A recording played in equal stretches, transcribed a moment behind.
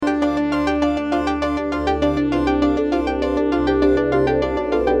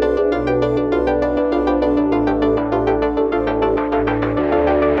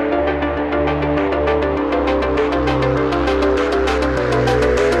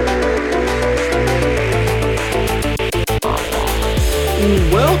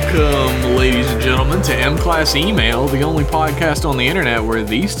Welcome, ladies and gentlemen, to M-Class Email, the only podcast on the internet where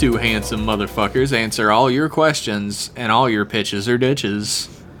these two handsome motherfuckers answer all your questions and all your pitches or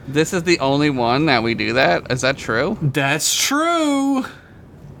ditches. This is the only one that we do that? Is that true? That's true!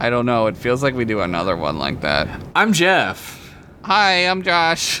 I don't know. It feels like we do another one like that. I'm Jeff. Hi, I'm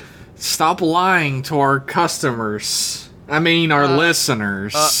Josh. Stop lying to our customers. I mean, our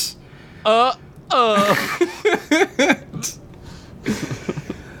listeners.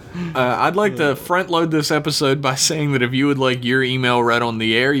 I'd like to front load this episode by saying that if you would like your email read on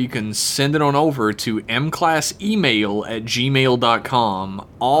the air, you can send it on over to mclassemail@gmail.com.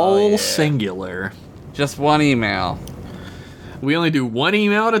 All singular. Just one email. We only do one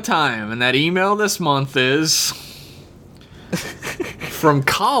email at a time, and that email this month is from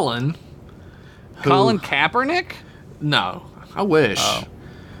Colin. Colin Kaepernick? No, I wish. Oh.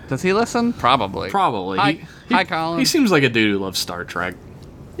 Does he listen? Probably. Probably. Hi, Colin. He seems like a dude who loves Star Trek.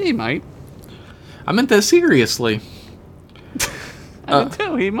 He might. I meant that seriously. I did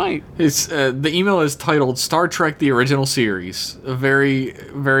too. He might. The email is titled Star Trek The Original Series. A very,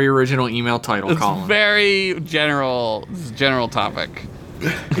 very original email title, Colin. Very general topic.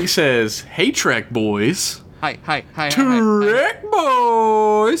 He says, "Hey, Trek boys." Hi. Trek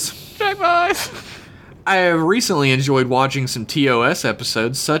boys. Trek boys. I have recently enjoyed watching some TOS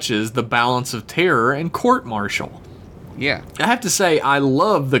episodes such as The Balance of Terror and Court Martial. Yeah. I have to say, I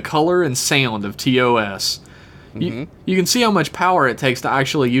love the color and sound of TOS. You can see how much power it takes to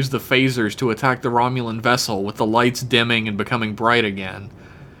actually use the phasers to attack the Romulan vessel with the lights dimming and becoming bright again.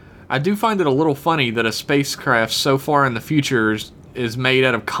 I do find it a little funny that a spacecraft so far in the future is made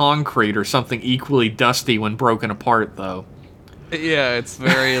out of concrete or something equally dusty when broken apart, though. Yeah, it's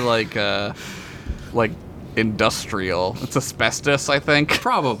very like industrial. It's asbestos, I think.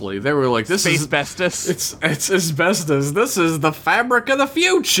 Probably. They were like, this is... asbestos. It's asbestos. This is the fabric of the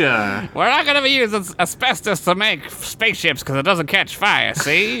future. We're not going to be using asbestos to make spaceships because it doesn't catch fire,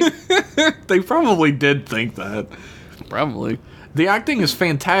 see? They probably did think that. Probably. The acting is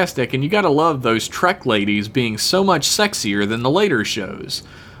fantastic, and you gotta love those Trek ladies being so much sexier than the later shows.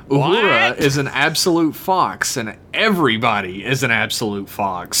 Uhura What? is an absolute fox, and everybody is an absolute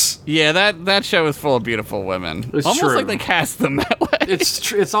fox. Yeah, that show is full of beautiful women. It's almost true. like they cast them that way.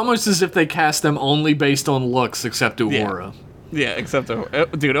 It's almost as if they cast them only based on looks, except Uhura. Yeah, except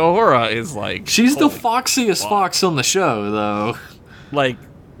dude, Uhura is like She's the holy foxiest fuck. fox on the show, though. like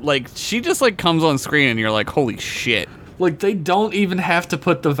she just like comes on screen and you're like, holy shit. Like, they don't even have to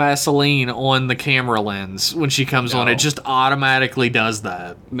put the Vaseline on the camera lens when she comes on. No. It just automatically does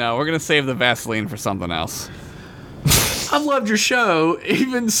that. No, we're gonna save the Vaseline for something else. I've loved your show,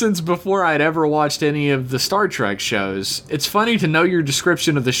 even since before I'd ever watched any of the Star Trek shows. It's funny to know your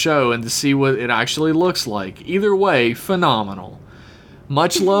description of the show and to see what it actually looks like. Either way, phenomenal.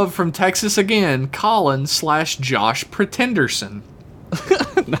 Much love from Texas again, Colin/Josh Pretenderson.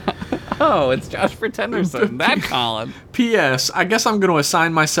 Oh, it's Josh Pretenderson. That Colin. P.S. I guess I'm going to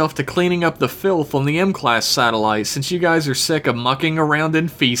assign myself to cleaning up the filth on the M-Class satellite since you guys are sick of mucking around in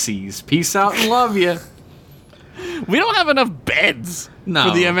feces. Peace out and love you. We don't have enough beds No.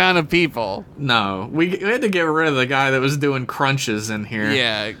 for the amount of people. No, we had to get rid of the guy that was doing crunches in here.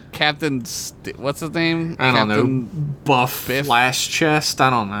 Yeah, Captain... what's his name? I don't Captain know. Buff Biff? Flash Chest? I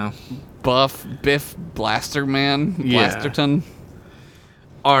don't know. Buff Biff Blasterman? Yeah. Blasterton?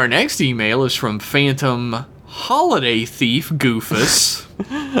 Our next email is from Phantom Holiday Thief Goofus.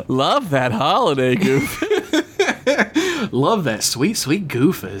 Love that holiday goof. Love that sweet, sweet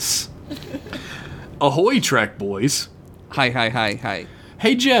Goofus. Ahoy, Trek boys. Hi.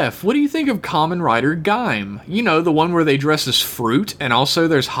 Hey Jeff, what do you think of Kamen Rider Gaim? You know, the one where they dress as fruit and also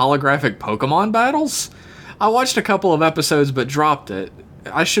there's holographic Pokemon battles? I watched a couple of episodes but dropped it.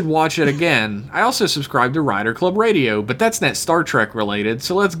 I should watch it again. I also subscribe to Rider Club Radio, but that's not Star Trek related,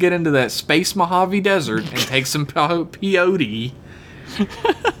 so let's get into that Space Mojave Desert and take some peyote.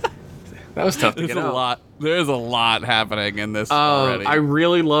 That was tough to There's get a out. lot. There's a lot happening in this already. I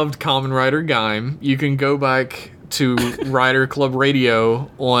really loved Kamen Rider Gaim. You can go back to Rider Club Radio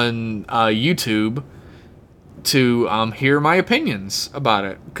on YouTube to hear my opinions about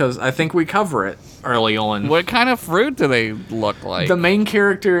it, because I think we cover it early on. What kind of fruit do they look like? The main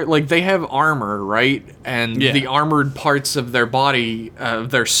character, like, they have armor, right? And Yeah. the armored parts of their body,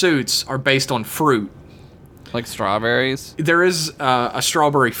 their suits, are based on fruit. Like strawberries? There is a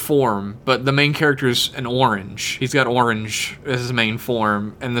strawberry form, but the main character is an orange. He's got orange as his main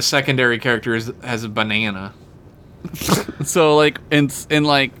form, and the secondary character has a banana. So, like, in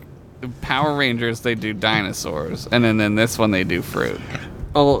like Power Rangers, they do dinosaurs, and then in this one, they do fruit.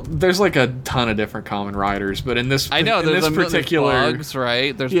 Oh, there's like a ton of different Kamen Riders, but in this there's particular bugs,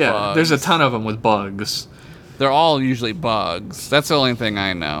 right? There's bugs. there's a ton of them with bugs. They're all usually bugs. That's the only thing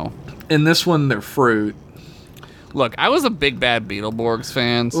I know. In this one, they're fruit. Look, I was a big bad Beetleborgs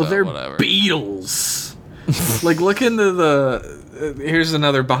fan, so Well, they're whatever. beetles. Like, look into the. Here's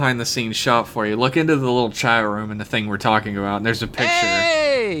another behind the scenes shot for you. Look into the little chat room and the thing we're talking about, and there's a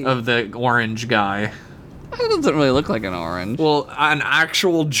picture of the orange guy. That doesn't really look like an orange. Well, an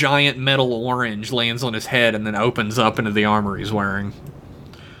actual giant metal orange lands on his head and then opens up into the armor he's wearing.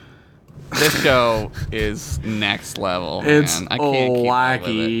 This show is next level, man. It's I can't keep up with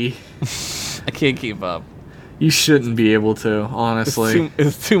wacky. it. I can't keep up. You shouldn't be able to, honestly.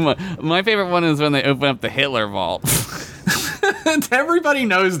 It's too much. My favorite one is when they open up the Hitler vault. Everybody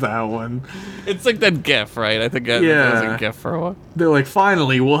knows that one. It's like that GIF, right? I think that was a GIF for a while. They're like,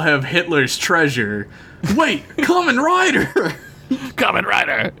 finally, we'll have Hitler's treasure. Wait, Kamen Rider! Kamen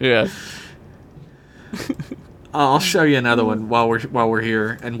Rider! Yeah. I'll show you another one while we're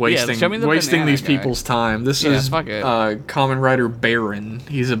here and wasting show me the banana these guy. people's time. This is fuck it. Kamen Rider Baron.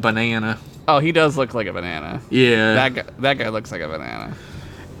 He's a banana. Oh, he does look like a banana. Yeah. That guy looks like a banana.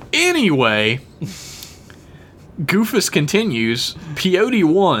 Anyway, Goofus continues. Peyote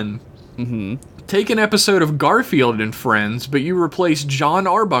 1. Mm-hmm. Take an episode of Garfield and Friends, but you replace John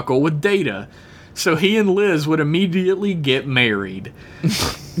Arbuckle with Data. So he and Liz would immediately get married.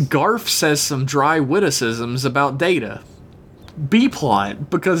 Garf says some dry witticisms about Data. B-plot,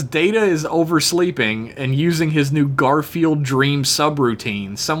 because Data is oversleeping and using his new Garfield dream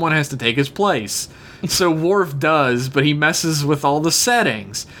subroutine, someone has to take his place. So Worf does, but he messes with all the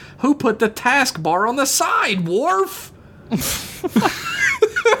settings. Who put the taskbar on the side, Worf?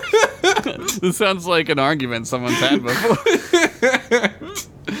 This sounds like an argument someone's had before.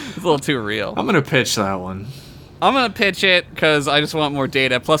 It's a little too real. I'm gonna pitch that one. I'm gonna pitch it because I just want more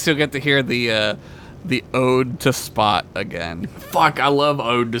Data. Plus, you'll get to hear the ode to Spot again. Fuck, I love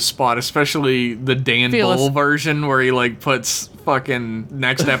Ode to Spot, especially the Dan Bull version where he like puts fucking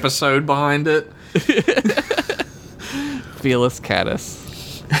next episode behind it. Felis Catus.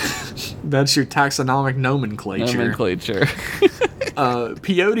 That's your taxonomic nomenclature.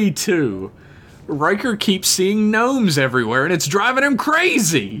 Peyote 2. Riker keeps seeing gnomes everywhere and it's driving him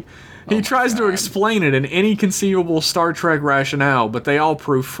crazy. He tries to explain it in any conceivable Star Trek rationale, but they all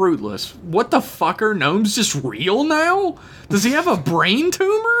prove fruitless. What the fuck, are gnomes just real now? Does he have a brain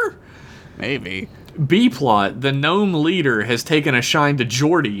tumor? Maybe. B-plot, the gnome leader has taken a shine to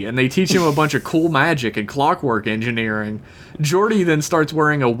Geordi, and they teach him a bunch of cool magic and clockwork engineering. Geordi then starts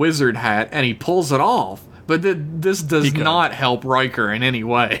wearing a wizard hat, and he pulls it off. But this does not help Riker in any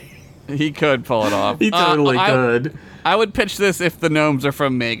way. He could pull it off. He totally could. I would pitch this if the gnomes are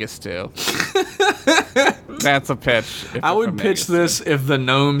from Magus 2. That's a pitch. I would pitch this if the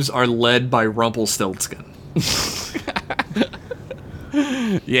gnomes are led by Rumpelstiltskin.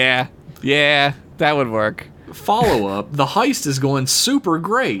 Yeah, that would work. Follow-up, the heist is going super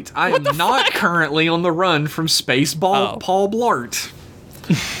great. I am not currently on the run from Spaceball Paul Blart.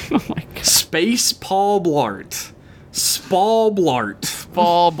 Oh my god. Space Paul Blart. Spall Blart.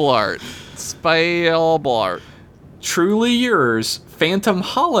 Spall Blart. Truly yours, Phantom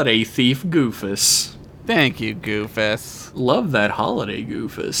Holiday Thief Goofus. Thank you, Goofus. Love that holiday,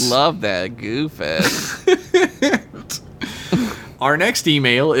 Goofus. Love that, Goofus. Our next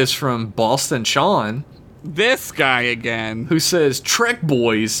email is from Boston Sean. This guy again. Who says, Trek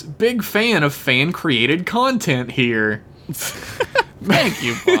Boys, big fan of fan-created content here. Thank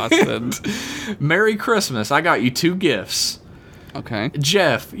you, Boston. Merry Christmas. I got you 2 gifts. Okay.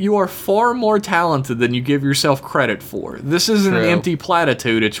 Jeff, you are far more talented than you give yourself credit for. This isn't an empty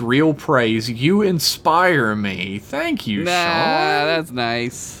platitude, it's real praise. You inspire me. Thank you, Sean. That's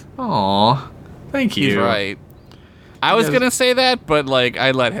nice. Aw, thank you. He's right. I was going to say that, but, like,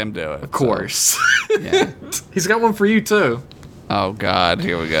 I let him do it. Of course. So. Yeah. He's got one for you, too. Oh, God.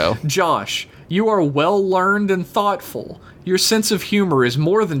 Here we go. Josh, you are well-learned and thoughtful. Your sense of humor is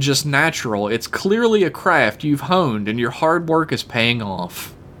more than just natural. It's clearly a craft you've honed, and your hard work is paying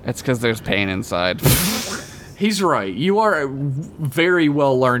off. It's because there's pain inside. He's right. You are very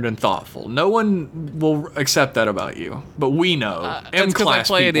well-learned and thoughtful. No one will accept that about you, but we know. It's because I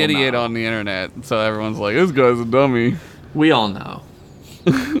play an idiot on the internet, so everyone's like, this guy's a dummy. We all know.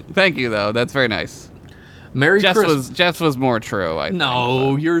 Thank you, though. That's very nice. Merry Christmas. Jeff's was more true, I think.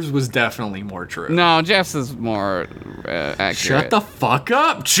 No, yours was definitely more true. No, Jeff's is more accurate. Shut the fuck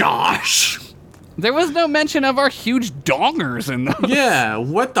up, Josh! There was no mention of our huge dongers in those. Yeah,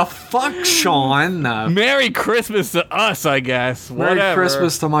 what the fuck, Sean? Merry Christmas to us, I guess. Merry Whatever.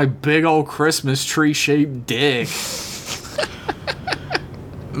 Christmas to my big old Christmas tree-shaped dick.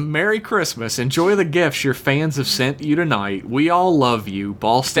 Merry Christmas. Enjoy the gifts your fans have sent you tonight. We all love you,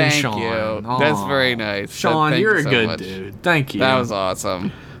 Boston Thank Sean. you. Aw. That's very nice. Sean, Thank you're you a so good much. dude. Thank you. That was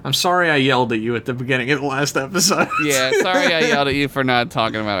awesome. I'm sorry I yelled at you at the beginning of the last episode. Yeah, sorry I yelled at you for not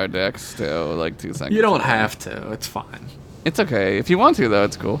talking about our dicks too, like 2 seconds. You don't ago. have to. It's fine. It's okay. If you want to, though,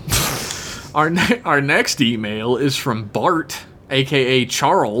 it's cool. Our next email is from Bart, a.k.a.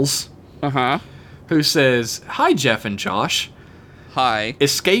 Charles, Uh-huh. who says, Hi, Jeff and Josh. Hi.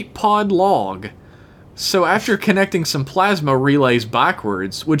 Escape pod log. So after connecting some plasma relays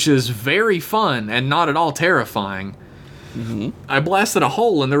backwards, which is very fun and not at all terrifying, I blasted a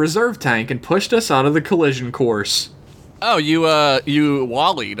hole in the reserve tank and pushed us out of the collision course. Oh, you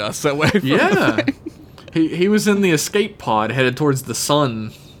wallied us away from Yeah. He was in the escape pod headed towards the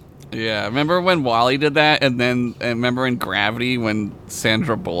sun. Yeah, remember when Wally did that? And then remember in Gravity when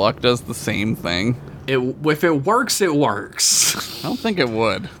Sandra Bullock does the same thing? If it works, it works. I don't think it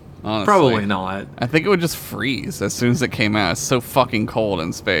would, honestly. Probably not. I think it would just freeze as soon as it came out. It's so fucking cold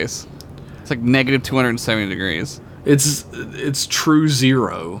in space. It's like negative 270 degrees. It's true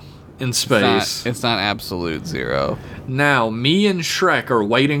zero in space. It's not absolute zero. Now, me and Shrek are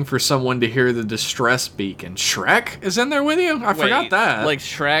waiting for someone to hear the distress beacon. Shrek is in there with you? I forgot that. Like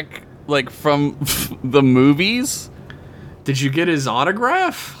Shrek, like from the movies? Did you get his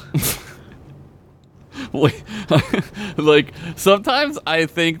autograph? Like sometimes I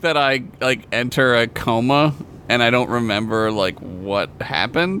think that I like enter a coma and I don't remember like what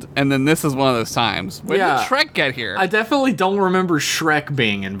happened, and then this is one of those times. When did Shrek get here? I definitely don't remember Shrek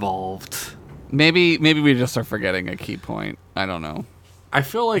being involved. Maybe we just are forgetting a key point. I don't know. I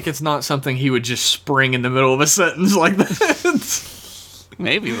feel like it's not something he would just spring in the middle of a sentence like that.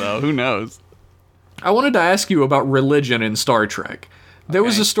 Maybe though, who knows? I wanted to ask you about religion in Star Trek. There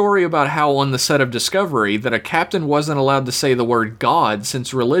was a story about how on the set of Discovery that a captain wasn't allowed to say the word God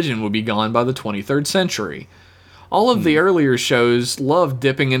since religion would be gone by the 23rd century. All of the earlier shows loved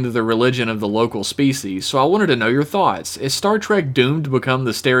dipping into the religion of the local species, so I wanted to know your thoughts. Is Star Trek doomed to become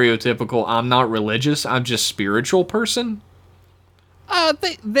the stereotypical I'm not religious, I'm just spiritual person?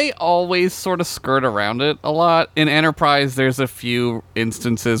 They always sort of skirt around it a lot. In Enterprise, there's a few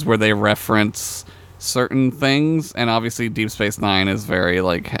instances where they reference certain things, and obviously Deep Space Nine is very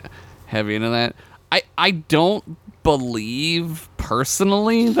like heavy into that. I don't believe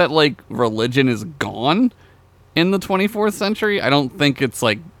personally that like religion is gone in the 24th century. I don't think it's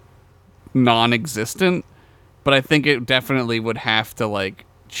like non-existent, but I think it definitely would have to like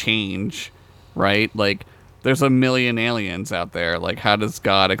change, right? Like there's a million aliens out there. Like how does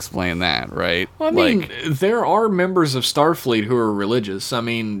God explain that, right? Well, I mean, there are members of Starfleet who are religious. I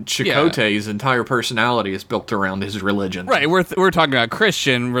mean, Chakotay's entire personality is built around his religion. Right, we're talking about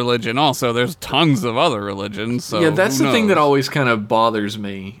Christian religion also. There's tons of other religions, so yeah, that's who the thing knows? that always kind of bothers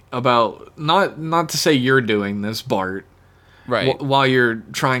me about, not to say you're doing this, Bart, Right. while you're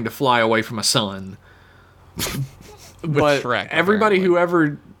trying to fly away from a sun. But Shrek, everybody apparently. who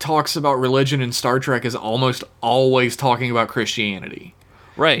ever talks about religion in Star Trek is almost always talking about Christianity.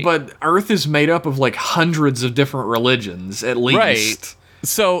 Right. But Earth is made up of like hundreds of different religions, at least. Right.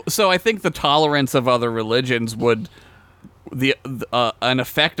 So I think the tolerance of other religions would an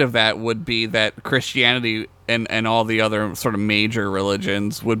effect of that would be that Christianity and all the other sort of major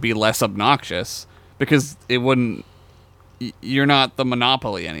religions would be less obnoxious because it wouldn't. You're not the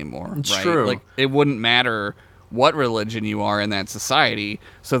monopoly anymore. It's right? true. Like it wouldn't matter what religion you are in that society,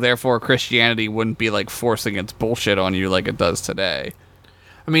 so therefore Christianity wouldn't be like forcing its bullshit on you like it does today.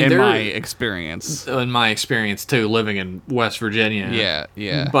 I mean, In my experience. in my experience too, living in West Virginia.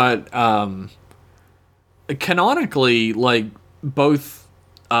 Yeah. But canonically, like both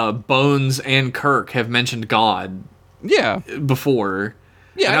Bones and Kirk have mentioned God Yeah. before.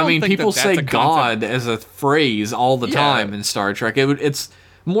 Yeah, And I I don't mean, think people that's say a concept. God as a phrase all the Yeah. time in Star Trek. It's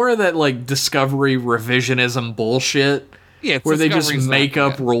more of that like Discovery revisionism bullshit. Yeah, it's where they just Discovery's make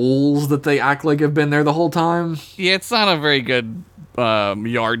not- up rules that they act like have been there the whole time. Yeah, it's not a very good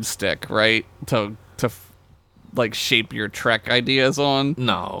yardstick, right? To like shape your Trek ideas on.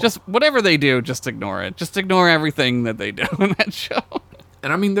 No. Just whatever they do, just ignore it. Just ignore everything that they do in that show.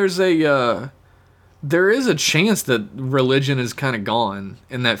 And I mean, there is a chance that religion is kind of gone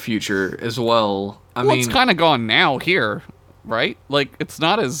in that future as well. I Well, mean, it's kind of gone now here, right? Like it's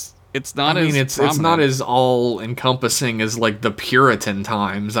not as it's not as all encompassing as like the Puritan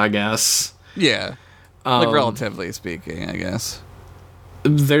times, I guess. yeah, like relatively speaking, I guess.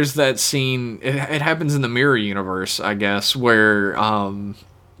 There's that scene. It happens in the Mirror Universe, I guess, where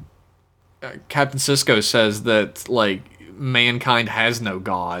Captain Sisko says that like mankind has no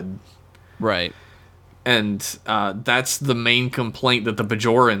god. Right. And that's the main complaint that the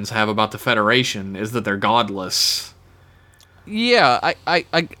Bajorans have about the Federation, is that they're godless. Yeah,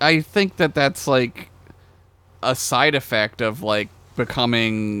 I think that that's like a side effect of like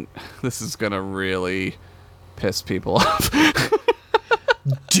becoming. This is gonna really piss people off.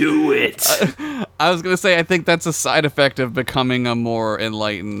 Do it! I was gonna say I think that's a side effect of becoming a more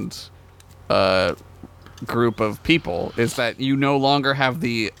enlightened group of people. Is that you no longer have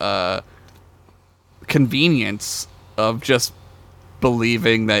the convenience of just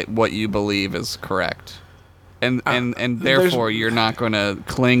believing that what you believe is correct, and therefore you're not going to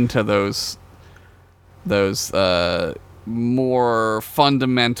cling to those more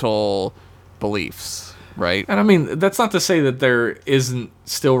fundamental beliefs, right? And I mean, that's not to say that there isn't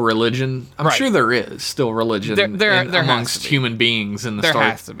still religion. I'm Right. sure there is still religion There has amongst to be. human beings in the There Star.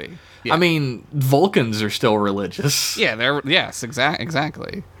 has to be. Yeah. I mean, Vulcans are still religious. Yeah, yes,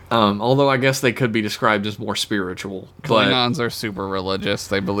 exactly. Although I guess they could be described as more spiritual. But Klingons are super religious.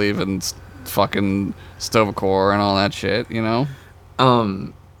 They believe in fucking Sto-Vo-Kor and all that shit, you know?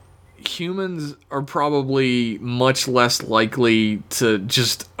 humans are probably much less likely to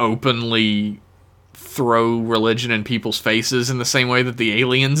just openly throw religion in people's faces in the same way that the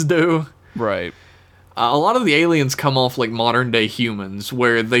aliens do. Right. A lot of the aliens come off like modern day humans,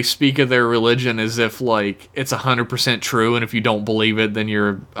 where they speak of their religion as if like it's 100% true, and if you don't believe it, then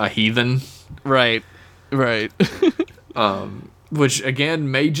you're a heathen. Right. Which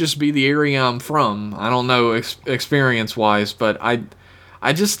again may just be the area I'm from. I don't know experience wise, but I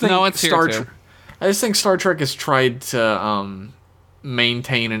just think No, it's here too. I just think Star Trek has tried to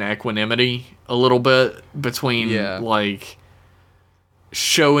maintain an equanimity a little bit between like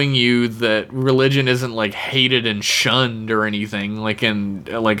showing you that religion isn't like hated and shunned or anything, like in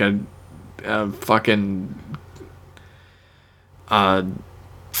like a fucking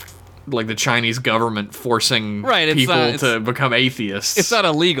like the Chinese government forcing people to become atheists. It's not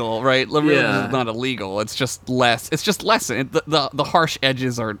illegal, right? Religion Yeah. is not illegal. It's just less. It's just less. The harsh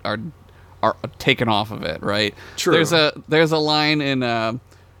edges are taken off of it, right? True. There's a line in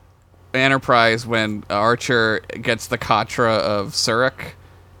Enterprise when Archer gets the Katra of Surik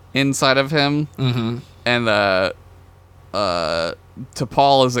inside of him, and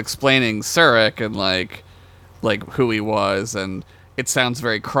T'Pol is explaining Surik and like who he was, and it sounds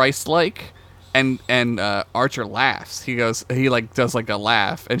very Christ-like, and Archer laughs. He does like a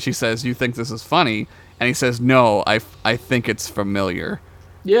laugh, and she says, "You think this is funny?" And he says, "No, I think it's familiar."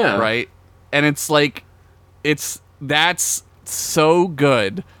 Yeah. Right? And it's like that's so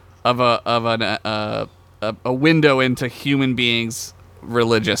good of a window into human beings'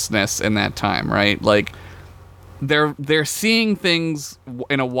 religiousness in that time, right? Like they're seeing things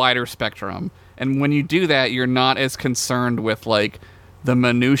in a wider spectrum, and when you do that, you're not as concerned with like the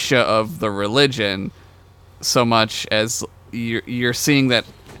minutia of the religion so much as you're seeing that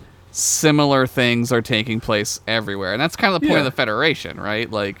similar things are taking place everywhere, and that's kind of the point of the Federation,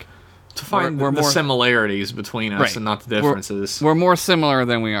 right? Like To find we're the more similarities between us Right. and not the differences. We're more similar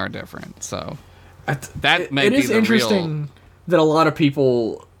than we are different. So that might it be is the interesting that a lot of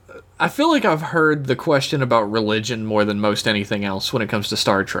people. I feel like I've heard the question about religion more than most anything else when it comes to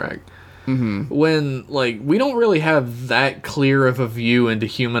Star Trek. When like we don't really have that clear of a view into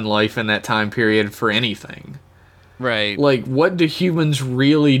human life in that time period for anything. right. Like, what do humans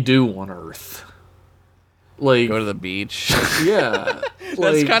really do on Earth? Like, Go to the beach. yeah, That's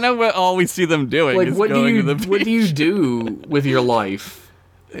like, kind of what we see them doing. like is what do going you to the beach. what do you do with your life?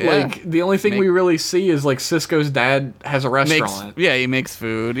 Yeah. Like the only thing we really see is like Cisco's dad has a restaurant, He makes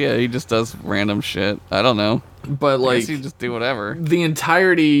food. Yeah, he just does random shit. I don't know. but I like guess you just do whatever. the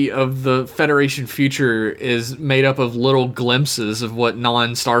entirety of the Federation future is made up of little glimpses of what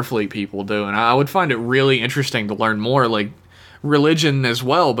non-Starfleet people do, and I would find it really interesting to learn more, like religion as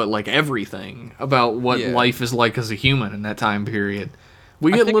well, but like everything about what Yeah. life is like as a human in that time period.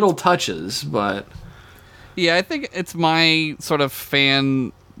 We get think little touches, but Yeah, I think it's my sort of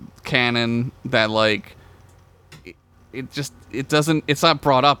fan canon that like it's not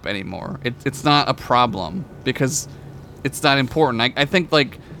brought up anymore. It's not a problem because it's not important. I think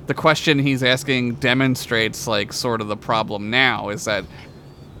like the question he's asking demonstrates like sort of the problem now is that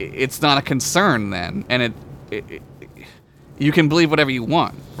it's not a concern then, and it you can believe whatever you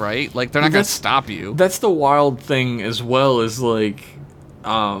want, right? Like they're not going to That's- stop you. that's the wild thing as well, is like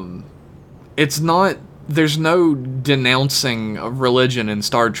it's not, there's no denouncing of religion in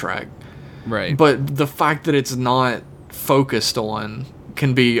Star Trek, Right. but the fact that it's not focused on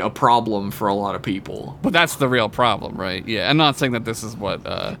can be a problem for a lot of people. But that's the real problem, right? Yeah, I'm not saying that this is what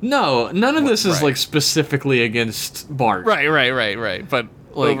No, none of this is right. like specifically against Bart. Right. But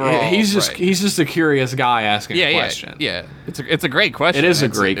Like overall, he's right. just a curious guy asking a question. Yeah. It's a great question. It is a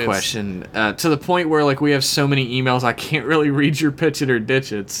great question. To the point where like we have so many emails, I can't really read your pitch it or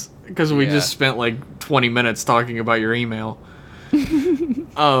ditch it because we Yeah. just spent like 20 minutes talking about your email.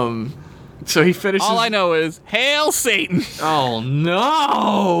 So he finishes. All I know is, Hail Satan! Oh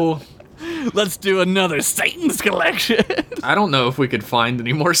no! Let's do another Satan's collection. I don't know if we could find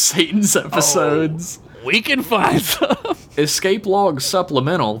any more Satan's episodes. We can find some. Escape log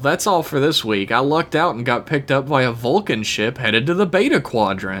supplemental. That's all for this week. I lucked out and got picked up by a Vulcan ship headed to the Beta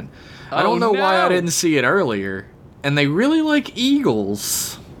Quadrant. I don't know why I no. didn't see it earlier. And they really like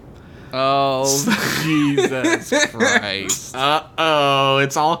eagles. Oh, Jesus Christ. Uh-oh,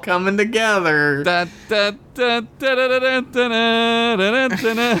 it's all coming together. Da, da, da, da, da, da, da, da, da,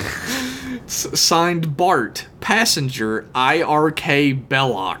 da, da. Signed Bart, passenger IRK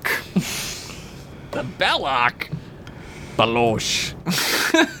Belloc. The Belloc. Balosh.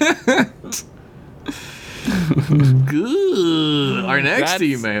 Good. Our next That's-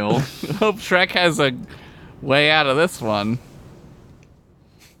 email. Hope Shrek has a way out of this one.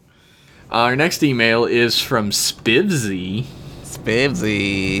 Our next email is from Spivsy,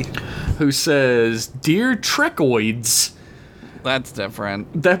 Spivsy. who says, Dear Trekoids, That's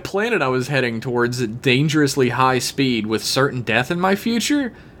different. that planet I was heading towards at dangerously high speed with certain death in my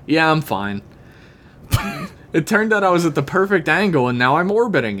future? Yeah, I'm fine. It turned out I was at the perfect angle and now I'm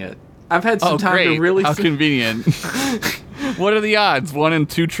orbiting it. I've had some Oh, time great. to really How convenient. What are the odds? 1 in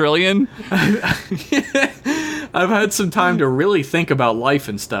 2 trillion? I've had some time to really think about life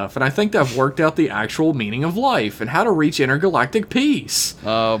and stuff, and I think I've worked out the actual meaning of life and how to reach intergalactic peace.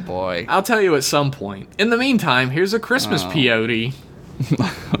 Oh, boy. I'll tell you at some point. In the meantime, here's a Christmas peyote.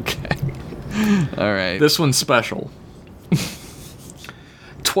 Okay. All right. This one's special.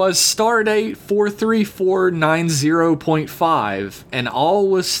 'Twas stardate 43490.5, and all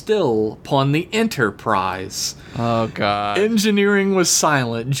was still upon the Enterprise. Oh, God. Engineering was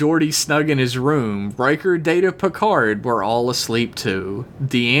silent, Geordi snug in his room, Riker, Data, Picard were all asleep too.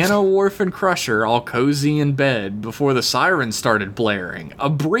 Deanna, Worf, and Crusher all cozy in bed before the sirens started blaring. A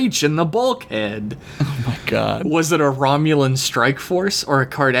breach in the bulkhead. My God. Was it a Romulan strike force or a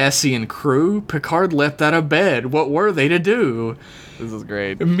Cardassian crew? Picard leapt out of bed. What were they to do? This is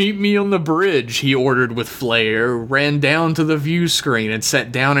great. Meet me on the bridge, he ordered with flair, ran down to the view screen and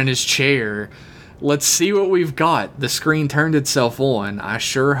sat down in his chair. Let's see what we've got. The screen turned itself on. I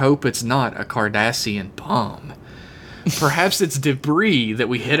sure hope it's not a Cardassian bomb. Perhaps it's debris that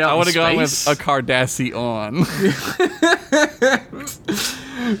we hit out I in would have space. gone with a Cardassian.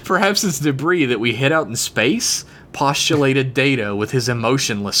 Perhaps it's debris that we hit out in space? Postulated Data with his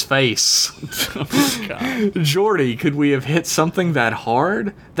emotionless face. Geordi, could we have hit something that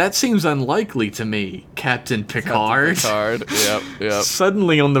hard? That seems unlikely to me, Captain Picard. Picard. Yep.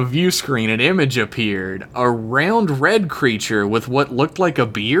 Suddenly on the view screen an image appeared. A round red creature with what looked like a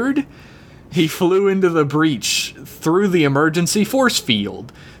beard? He flew into the breach through the emergency force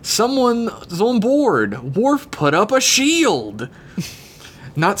field. Someone's on board. Worf put up a shield.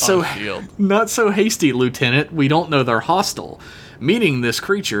 Not so hasty, Lieutenant. We don't know they're hostile. Meeting this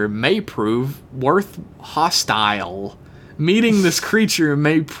creature may prove hostile. Meeting this creature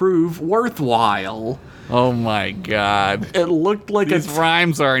may prove worthwhile. Oh my God. It looked like These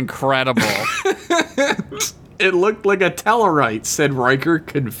rhymes are incredible. It looked like a Tellarite, said Riker,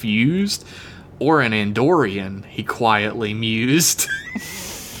 confused. Or an Andorian, he quietly mused.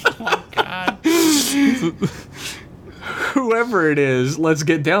 Oh God. Whoever it is, let's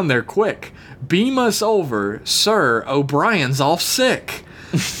get down there quick. Beam us over, sir. O'Brien's off sick.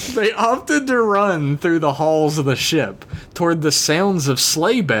 They opted to run through the halls of the ship toward the sounds of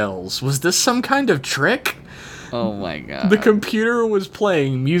sleigh bells. Was this some kind of trick? Oh my God. The computer was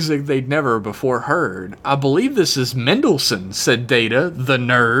playing music they'd never before heard. I believe this is Mendelssohn, said Data, the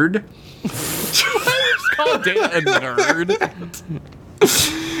nerd. Call Data a nerd.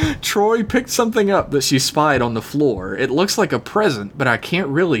 Troy picked something up that she spied on the floor. It looks like a present, but I can't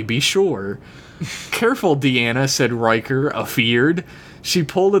really be sure. Careful, Deanna, said Riker, afeared. She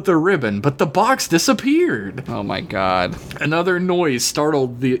pulled at the ribbon, but the box disappeared. Oh my God. Another noise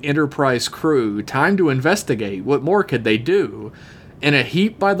startled the Enterprise crew. Time to investigate. What more could they do? In a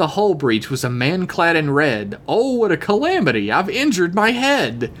heap by the hull breach was a man clad in red. Oh, what a calamity! I've injured my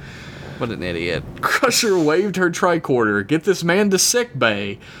head. What an idiot. Crusher waved her tricorder. Get this man to sick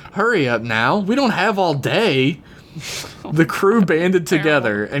bay. Hurry up now. We don't have all day. The crew banded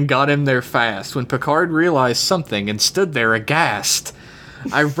together and got him there fast when Picard realized something and stood there aghast.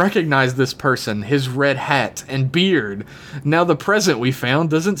 I recognized this person, his red hat and beard. Now the present we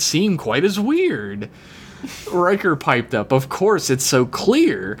found doesn't seem quite as weird. Riker piped up, "Of course, it's so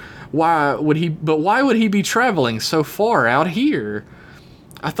clear. Why would he be traveling so far out here?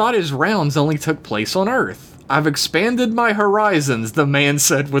 I thought his rounds only took place on Earth. I've expanded my horizons," the man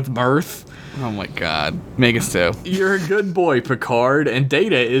said with mirth. Oh my god. Megas 2. "You're a good boy, Picard, and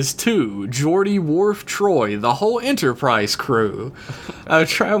Data is too. Geordi, Worf, Troy, the whole Enterprise crew. I've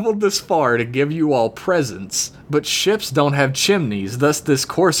traveled this far to give you all presents, but ships don't have chimneys, thus this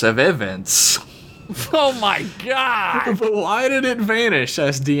course of events." Oh my god! "But why did it vanish?"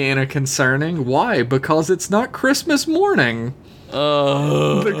 asked Deanna, concerning. "Why? Because it's not Christmas morning."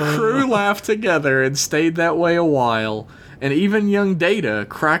 The crew laughed together and stayed that way a while, and even young Data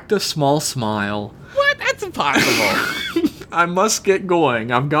cracked a small smile. What? That's impossible. "I must get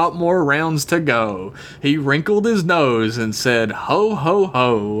going. I've got more rounds to go." He wrinkled his nose and said, "Ho, ho,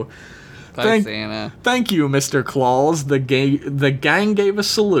 ho." Thanks, Anna. "Thank you, Mr. Claus." The gang gave a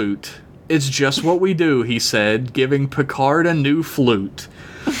salute. "It's just what we do," he said, giving Picard a new flute.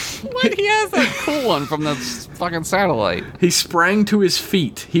 What? He has that cool one from the fucking satellite. He sprang to his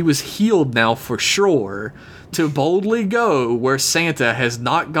feet. He was healed now for sure, to boldly go where Santa has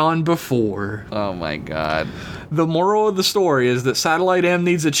not gone before. Oh my god. The moral of the story is that Satellite M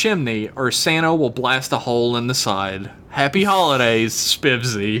needs a chimney, or Santa will blast a hole in the side. Happy holidays,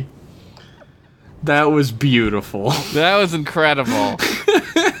 Spivsy. That was beautiful. That was incredible.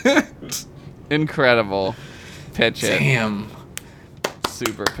 Incredible. Pitch it. Damn.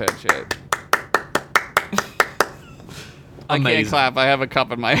 Super pitch it. I can't Amazing. clap. I have a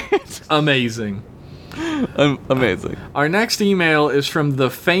cup in my hand. Amazing. Amazing. Our next email is from the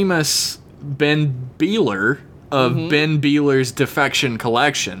famous Ben Beeler of Ben Beeler's Defection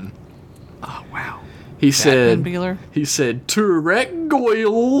Collection. Oh wow. He said, Ben Beeler? He said, "Turek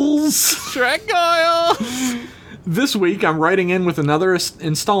Goyles." Shrek Goyle. This week, I'm writing in with another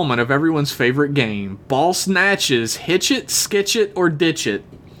installment of everyone's favorite game, Ball Snatches, Hitch It, Skitch It, or Ditch It.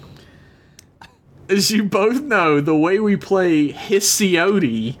 As you both know, the way we play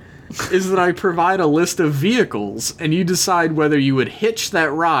Hissiote is that I provide a list of vehicles, and you decide whether you would hitch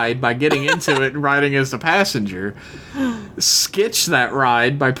that ride by getting into it and riding as a passenger, skitch that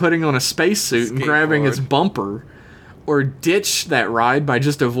ride by putting on a spacesuit and grabbing its bumper, or ditch that ride by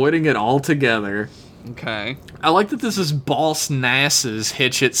just avoiding it altogether. Okay. I like that this is Boss Nass's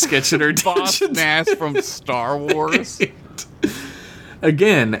Hitch It, Skitch It, or Boss Ditch It. Nass from Star Wars.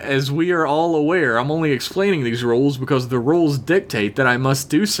 Again, as we are all aware, I'm only explaining these rules because the rules dictate that I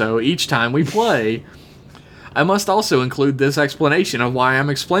must do so each time we play. I must also include this explanation of why I'm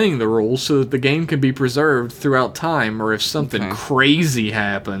explaining the rules so that the game can be preserved throughout time or if something crazy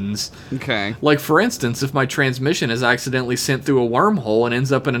happens. Okay. Like, for instance, if my transmission is accidentally sent through a wormhole and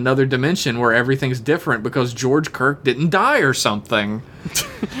ends up in another dimension where everything's different because George Kirk didn't die or something.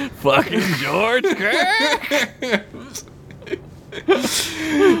 Fucking George Kirk.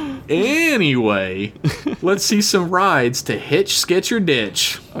 Anyway, let's see some rides to hitch, skitch, or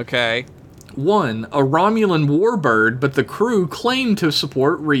ditch. Okay. 1. A Romulan warbird, but the crew claimed to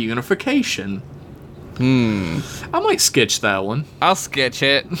support reunification. I might sketch that one. I'll sketch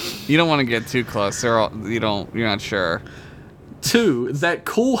it. You don't want to get too close. You're not sure. 2. That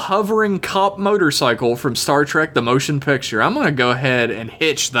cool hovering cop motorcycle from Star Trek The Motion Picture. I'm gonna go ahead and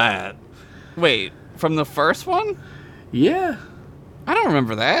hitch that. Wait, from the first one? Yeah. I don't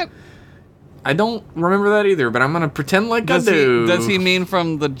remember that. I don't remember that either, but I'm gonna pretend like I do. Does he mean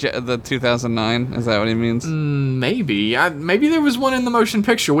from the 2009? Is that what he means? Maybe. Maybe there was one in the motion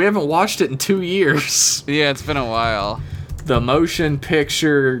picture. We haven't watched it in 2 years. Yeah, it's been a while. The motion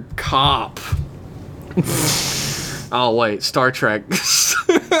picture cop. Oh, wait. Star Trek.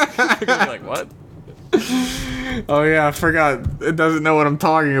 Like, what? Oh, yeah. I forgot. It doesn't know what I'm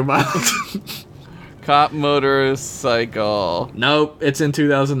talking about. Cop motorcycle. Nope. It's in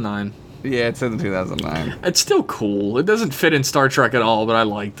 2009. Yeah, it's in 2009. It's still cool. It doesn't fit in Star Trek at all, but I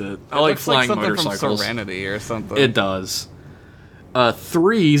liked it. I like flying something motorcycles. from Serenity or something. It does.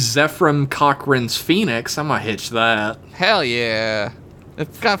 3, Zephram Cochrane's Phoenix. I'm gonna hitch that. Hell yeah.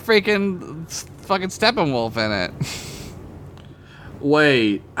 It's got fucking Steppenwolf in it.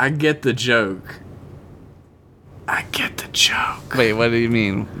 Wait, I get the joke. Wait, what do you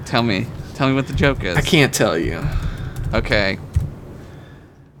mean? Tell me. Tell me what the joke is. I can't tell you. Okay.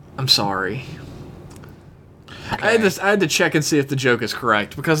 I'm sorry. I had to check and see if the joke is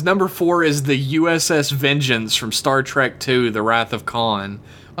correct, because number 4 is the USS Vengeance from Star Trek II, The Wrath of Khan.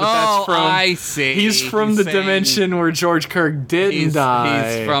 But I see. He's from the dimension where George Kirk didn't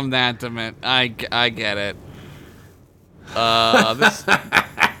die. He's from that dimension. I get it.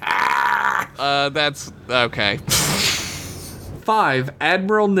 That's okay. 5,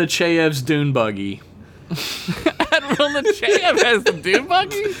 Admiral Nechaev's Dune Buggy. Admiral Nechayev has the dune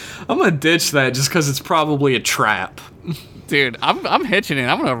buggy? I'm gonna ditch that just because it's probably a trap. Dude, I'm hitching it.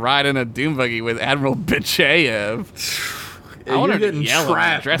 I'm gonna ride in a dune buggy with Admiral Nechayev. I want You're her to getting yell at me,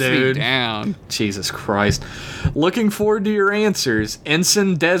 trapped, dress dude. me down. Jesus Christ. Looking forward to your answers.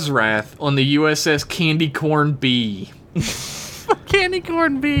 Ensign Desrath on the USS Candy Corn B. Candy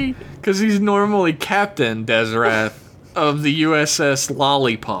corn bee. Because he's normally Captain Desrath of the USS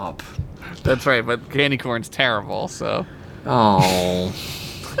Lollipop. That's right, but candy corn's terrible, so. Oh.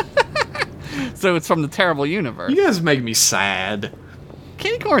 So it's from the terrible universe. You guys make me sad.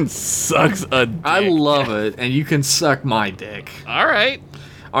 Candy corn sucks a dick. I love it, and you can suck my dick. All right.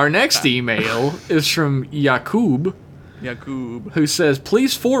 Our next email is from Yakub, Yakub. who says,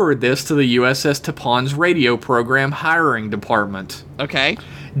 please forward this to the USS Tapan's radio program hiring department. Okay.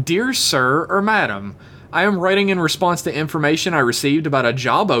 Dear sir or madam, I am writing in response to information I received about a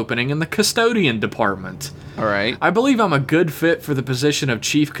job opening in the custodian department. All right. I believe I'm a good fit for the position of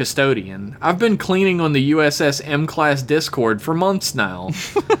chief custodian. I've been cleaning on the USS M-Class Discord for months now.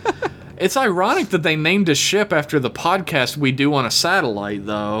 It's ironic that they named a ship after the podcast we do on a satellite,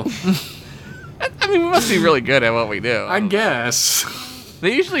 though. I mean, we must be really good at what we do. I guess.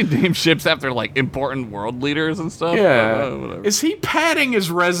 They usually name ships after, like, important world leaders and stuff. Yeah. But, whatever. Is he padding his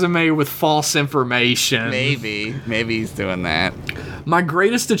resume with false information? Maybe. Maybe he's doing that. My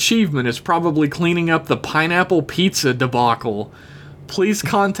greatest achievement is probably cleaning up the pineapple pizza debacle. Please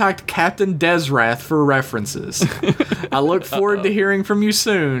contact Captain Desrath for references. I look forward to hearing from you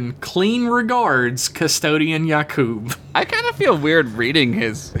soon. Clean regards, Custodian Yakub. I kind of feel weird reading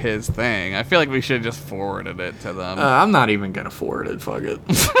his thing. I feel like we should have just forwarded it to them. I'm not even gonna forward it, fuck it.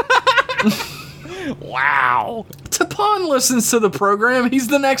 Wow. Tapan listens to the program, he's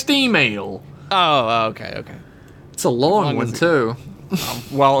the next email. Oh, okay. It's a long long one, as it- too.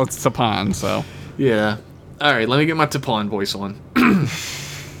 Well, it's Tapan, so. Yeah. Alright, let me get my Tapan voice on.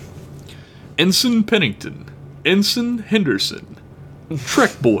 Ensign Pennington. Ensign Henderson.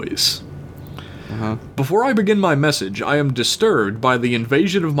 Trek Boys. Before I begin my message, I am disturbed by the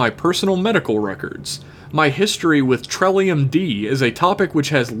invasion of my personal medical records. My history with Trellium-D is a topic which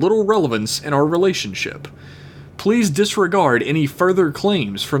has little relevance in our relationship. Please disregard any further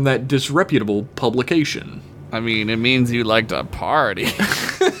claims from that disreputable publication. I mean, it means you like to party.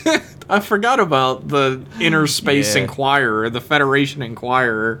 I forgot about the Inner Space Yeah. Inquirer, the Federation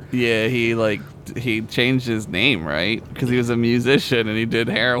Inquirer. Yeah, he changed his name, right? Because he was a musician and he did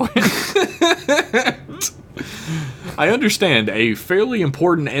heroin. I understand a fairly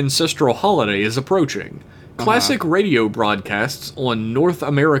important ancestral holiday is approaching. Classic radio broadcasts on North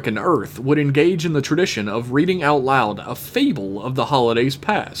American Earth would engage in the tradition of reading out loud a fable of the holiday's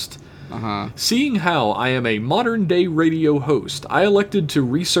past. Seeing how I am a modern-day radio host, I elected to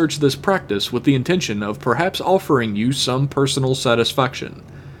research this practice with the intention of perhaps offering you some personal satisfaction.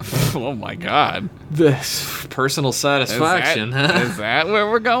 Oh my god. This personal satisfaction, huh? Is that where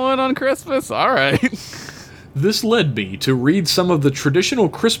we're going on Christmas? All right. This led me to read some of the traditional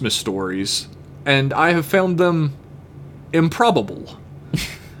Christmas stories, and I have found them improbable.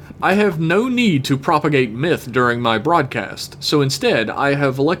 I have no need to propagate myth during my broadcast, so instead I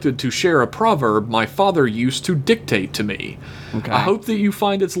have elected to share a proverb my father used to dictate to me. Okay. I hope that you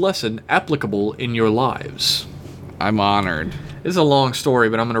find its lesson applicable in your lives. I'm honored. It's a long story,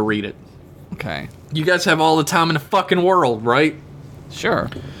 but I'm going to read it. Okay. You guys have all the time in the fucking world, right?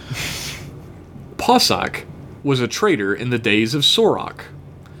 Sure. Possack was a trader in the days of Sorok.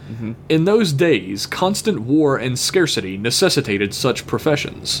 In those days, constant war and scarcity necessitated such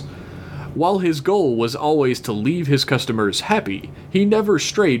professions. While his goal was always to leave his customers happy, he never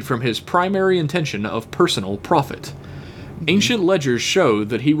strayed from his primary intention of personal profit. Ancient ledgers show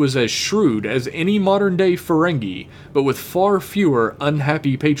that he was as shrewd as any modern-day Ferengi, but with far fewer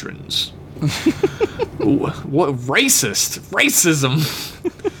unhappy patrons. What racist? Racism!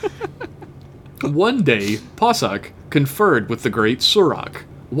 One day, Possack conferred with the great Surak.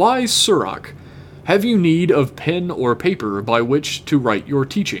 Wise Surak, have you need of pen or paper by which to write your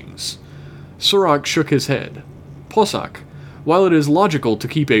teachings? Surak shook his head. Possack, while it is logical to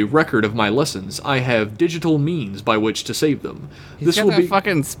keep a record of my lessons, I have digital means by which to save them. He's got that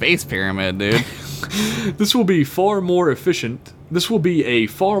fucking space pyramid, dude. This will be far more efficient. This will be a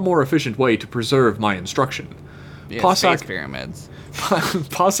far more efficient way to preserve my instruction. Yeah, space pyramids.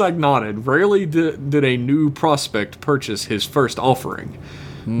 Possack nodded. Rarely did a new prospect purchase his first offering.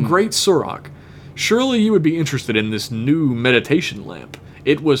 Great Surak, surely you would be interested in this new meditation lamp.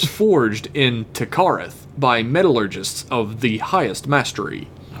 It was forged in Takareth by metallurgists of the highest mastery.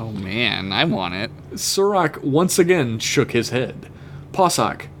 Oh man, I want it. Surak once again shook his head.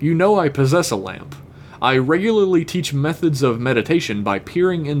 Possack, you know I possess a lamp. I regularly teach methods of meditation by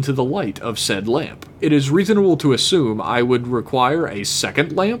peering into the light of said lamp. It is reasonable to assume I would require a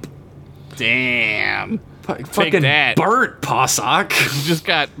second lamp? Damn. Fucking that. burnt, Possock. You just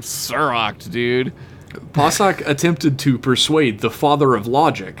got Surocked, dude. Possock attempted to persuade the father of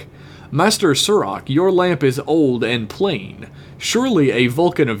logic. Master Surok, your lamp is old and plain. Surely a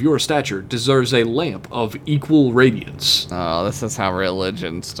Vulcan of your stature deserves a lamp of equal radiance. Oh, this is how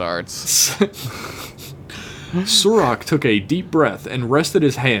religion starts. Surok took a deep breath and rested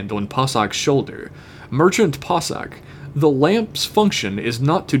his hand on Possock's shoulder. Merchant Possock, the lamp's function is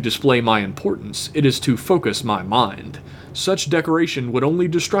not to display my importance, it is to focus my mind. Such decoration would only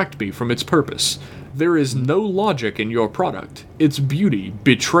distract me from its purpose. There is no logic in your product. Its beauty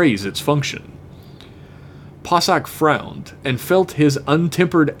betrays its function. Possock frowned and felt his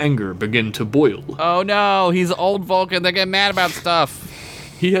untempered anger begin to boil. Oh no, he's old Vulcan. They get mad about stuff.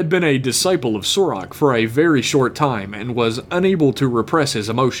 He had been a disciple of Surok for a very short time and was unable to repress his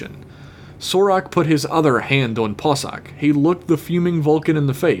emotion. Surok put his other hand on Possock. He looked the fuming Vulcan in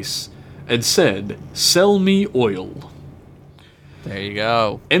the face and said, "Sell me oil." There you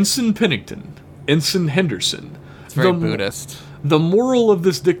go. Ensign Pennington, Ensign Henderson. It's very Buddhist. The moral of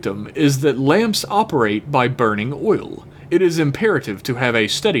this dictum is that lamps operate by burning oil. It is imperative to have a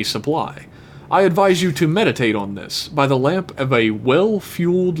steady supply. I advise you to meditate on this by the lamp of a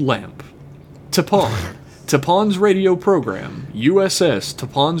well-fueled lamp. Tapon. Tapon's radio program. USS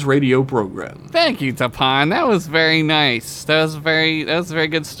Tapon's radio program. Thank you, Tapon. That was very nice. That was a very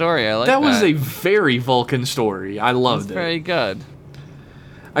good story. I like that. That was a very Vulcan story. I loved it. Very good.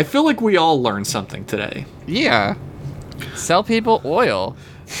 I feel like we all learned something today. Yeah. Sell people oil.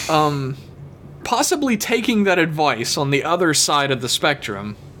 Possibly taking that advice on the other side of the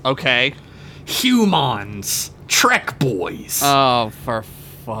spectrum. Okay. Humans. Trek boys. Oh, for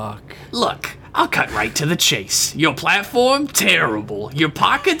fuck. Look, I'll cut right to the chase. Your platform? Terrible. Your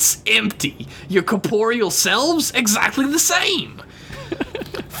pockets? Empty. Your corporeal selves? Exactly the same.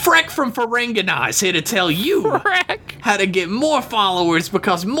 Freck from Ferengana is here to tell you how to get more followers,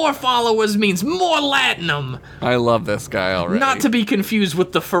 because more followers means more Latinum. I love this guy already. Not to be confused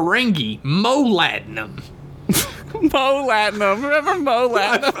with the Ferengi, Mo Latinum. Mo Latinum. Remember Mo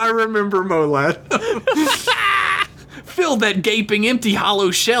Latinum? I remember Mo Latinum. Fill that gaping, empty,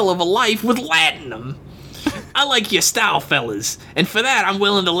 hollow shell of a life with Latinum. I like your style, fellas, and for that I'm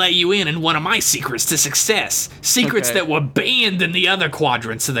willing to let you in one of my secrets to success. Secrets that were banned in the other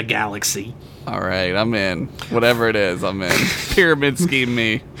quadrants of the galaxy. Alright, I'm in. Whatever it is, I'm in. Pyramid scheme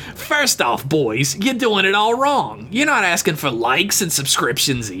me. First off, boys, you're doing it all wrong. You're not asking for likes and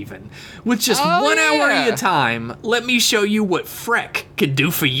subscriptions even. With just 1 hour of your time, let me show you what Freck can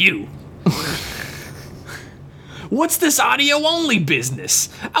do for you. What's this audio-only business?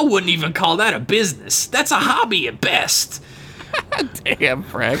 I wouldn't even call that a business. That's a hobby at best. Damn,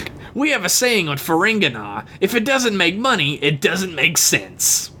 Freck. We have a saying on Ferengana, if it doesn't make money, it doesn't make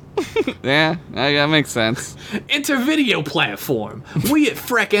sense. Yeah, that makes sense. Enter video platform. We at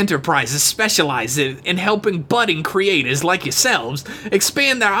Freck Enterprises specialize in helping budding creators like yourselves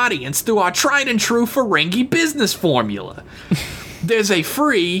expand their audience through our tried and true Ferengi business formula. There's a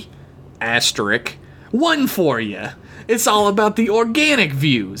free asterisk one for you. It's all about the organic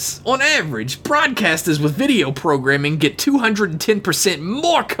views. On average, broadcasters with video programming get 210%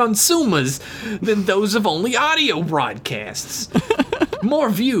 more consumers than those of only audio broadcasts. More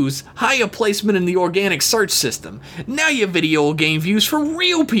views, higher placement in the organic search system. Now your video game views from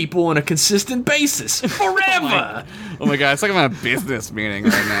real people on a consistent basis. Forever! Oh my god, it's like I'm at a business meeting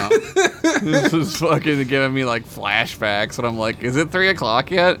right now. This is fucking giving me like flashbacks, and I'm like, is it 3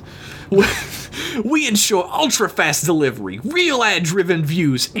 o'clock yet? We ensure ultra-fast delivery, real ad-driven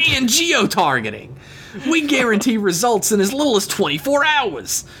views, and geo-targeting. We guarantee results in as little as 24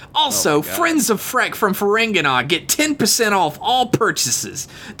 hours. Also, friends of Freck from Ferengana get 10% off all purchases.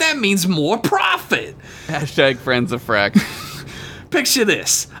 That means more profit. Hashtag friends of Freck. Picture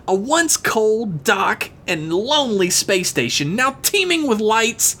this. A once cold, dark, and lonely space station now teeming with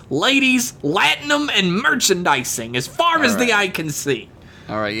lights, ladies, latinum, and merchandising as far as the eye can see.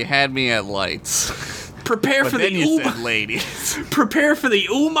 Alright, you had me at lights. Prepare but for then the you said ladies. Prepare for the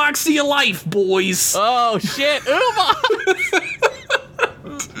Umox of your life, boys. Oh shit, Umox!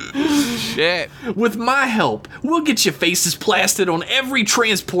 Shit. With my help, we'll get your faces plastered on every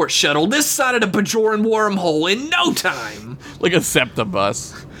transport shuttle this side of the Bajoran wormhole in no time. Like a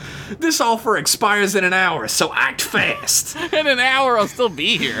Septibus. This offer expires in an hour, so act fast. In an hour, I'll still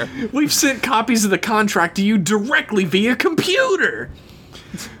be here. We've sent copies of the contract to you directly via computer.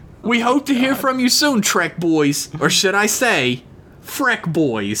 We hope to hear from you soon, Trek boys. Or should I say, Freck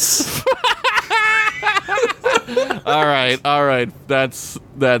boys. All right. That's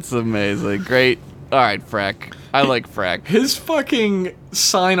amazing. Great. All right, Freck. I like Freck. His fucking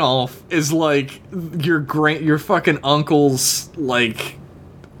sign off is like your fucking uncle's, like,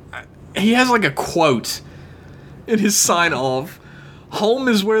 he has like a quote in his sign off. Home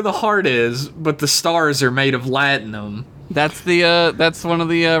is where the heart is, but the stars are made of latinum. That's one of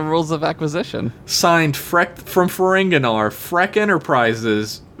the rules of acquisition. Signed Freck from Ferenginar, Freck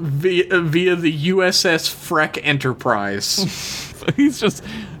Enterprises, via the USS Freck Enterprise. He's just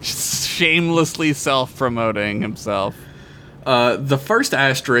shamelessly self-promoting himself. The first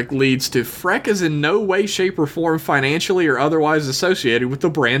asterisk leads to Freck is in no way, shape, or form financially or otherwise associated with the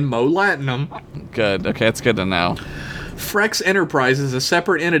brand Mo Latinum. Good. Okay, that's good to know. Freck's Enterprise is a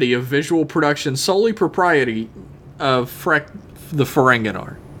separate entity of visual production solely propriety of Freck the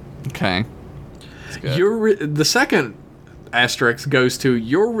Ferenginar. Okay. That's good. The second asterisk goes to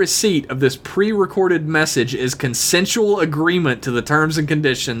your receipt of this pre-recorded message is consensual agreement to the terms and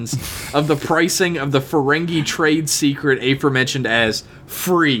conditions of the pricing of the Ferengi trade secret aforementioned as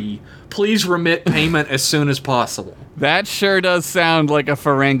free. Please remit payment as soon as possible. That sure does sound like a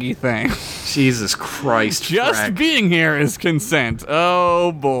Ferengi thing. Jesus Christ. Just Freck. being here is consent.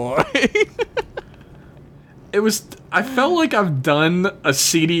 Oh boy. I felt like I've done a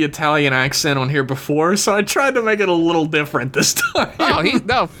seedy Italian accent on here before, so I tried to make it a little different this time.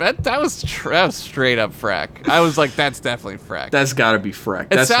 That was straight up Freck. I was like, that's definitely Freck. That's gotta be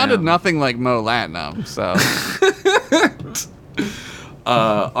Freck. It sounded nothing like Mo Latinum, so.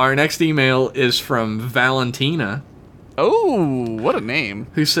 Our next email is from Valentina. Oh, what a name.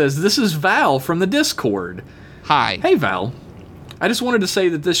 Who says, this is Val from the Discord. Hi. Hey, Val. I just wanted to say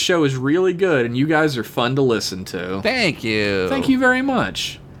that this show is really good and you guys are fun to listen to. Thank you. Thank you very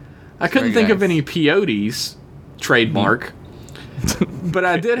much. I couldn't think of any peyotes, trademark, but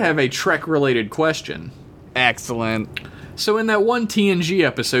I did have a Trek-related question. Excellent. So in that one TNG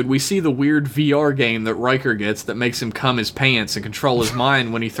episode, we see the weird VR game that Riker gets that makes him cum his pants and control his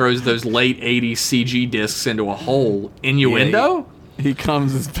mind when he throws those late 80s CG discs into a hole. Innuendo? Yeah, he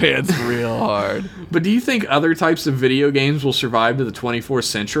comes his pants real hard. But do you think other types of video games will survive to the 24th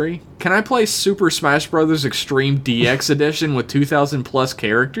century? Can I play Super Smash Bros. Extreme DX Edition with 2,000 plus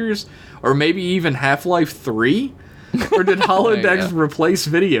characters? Or maybe even Half-Life 3? Or did holodecks replace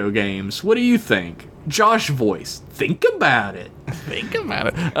video games? What do you think? Josh Voice, think about it. Think about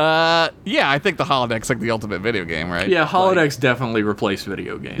it. Yeah, I think the holodeck's like the ultimate video game, right? Yeah, holodecks definitely replace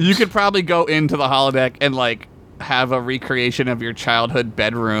video games. You could probably go into the holodeck and like have a recreation of your childhood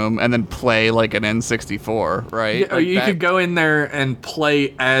bedroom and then play like an N64, right? Yeah, like you could go in there and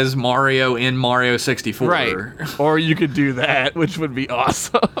play as Mario in Mario 64. Right. Or you could do that, which would be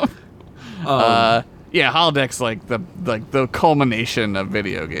awesome. Yeah, holodeck's like the culmination of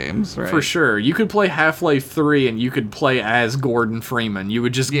video games, right? For sure. You could play Half-Life 3 and you could play as Gordon Freeman. You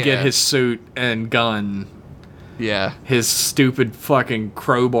would just get his suit and gun. Yeah. His stupid fucking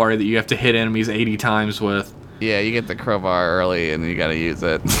crowbar that you have to hit enemies 80 times with. Yeah, you get the crowbar early and you gotta use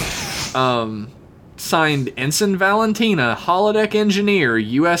it. Signed Ensign Valentina, holodeck engineer,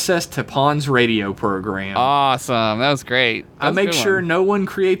 USS Tapon's radio program. Awesome. That was great. I make sure no one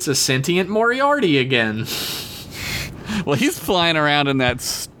creates a sentient Moriarty again. Well, he's flying around in that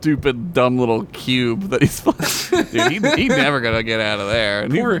stupid, dumb little cube that he's flying. Dude, he's never gonna get out of there.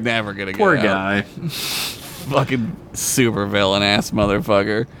 And he's never gonna get out. Poor guy. Fucking super villain ass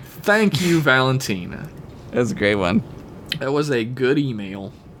motherfucker. Thank you, Valentina. That was a great one. That was a good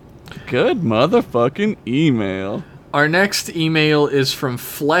email. Good motherfucking email. Our next email is from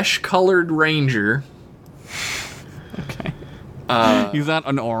Flesh Colored Ranger. Okay. He's not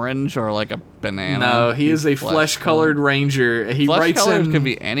an orange or like a banana. No, he is a flesh colored ranger. He writes in. Could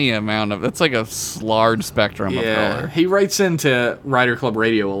be any amount of. That's like a large spectrum of color. He writes into Rider Club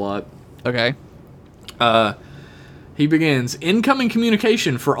Radio a lot. Okay. He begins, incoming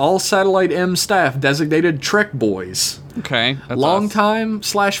communication for all Satellite M staff designated Trek boys. Okay. Long time /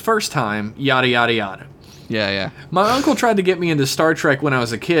 first time, yada yada yada. Yeah. My uncle tried to get me into Star Trek when I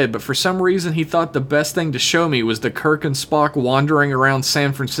was a kid, but for some reason he thought the best thing to show me was the Kirk and Spock wandering around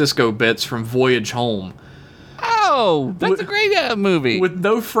San Francisco bits from Voyage Home. Oh, that's a great movie. With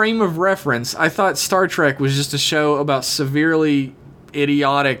no frame of reference, I thought Star Trek was just a show about severely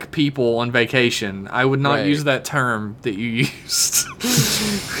idiotic people on vacation. I would not use that term that you used.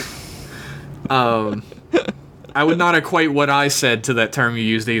 I would not equate what I said to that term you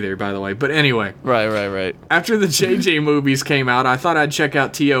used either, by the way. But anyway. Right. After the JJ movies came out, I thought I'd check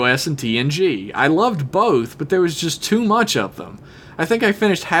out TOS and TNG. I loved both, but there was just too much of them. I think I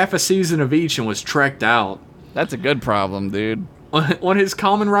finished half a season of each and was trekked out. That's a good problem, dude. On his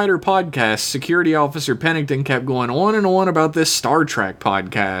Common Rider podcast, Security Officer Pennington kept going on and on about this Star Trek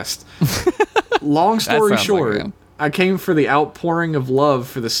podcast. Long story short, like I came for the outpouring of love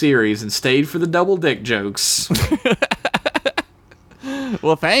for the series and stayed for the double dick jokes.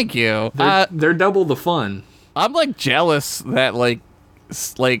 Well, thank you. They're double the fun. I'm like jealous that like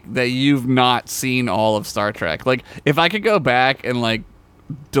that you've not seen all of Star Trek. Like, if I could go back and like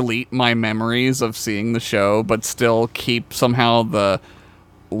delete my memories of seeing the show, but still keep somehow the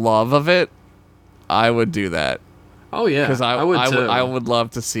love of it, I would do that. Oh yeah, because I would too. I would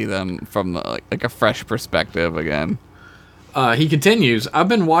love to see them from like a fresh perspective again. He continues, I've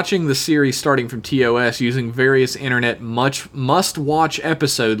been watching the series starting from TOS using various internet must-watch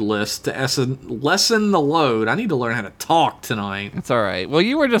episode lists to lessen the load. I need to learn how to talk tonight. It's all right. Well,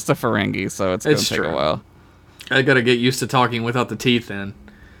 you were just a Ferengi, so it's going to take a while. I got to get used to talking without the teeth in.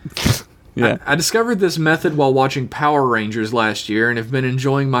 Yeah. I discovered this method while watching Power Rangers last year and have been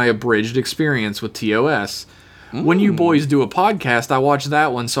enjoying my abridged experience with TOS. When you boys do a podcast, I watch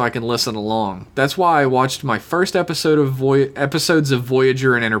that one so I can listen along. That's why I watched my first episode of episodes of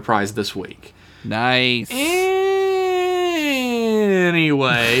Voyager and Enterprise this week. Nice.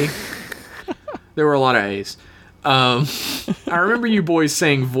 Anyway, there were a lot of A's. I remember you boys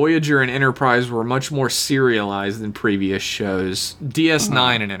saying Voyager and Enterprise were much more serialized than previous shows.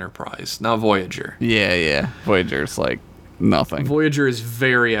 DS9 and Enterprise, not Voyager. Yeah. Voyager's like nothing. Voyager is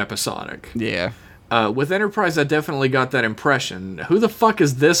very episodic. Yeah. With Enterprise, I definitely got that impression. Who the fuck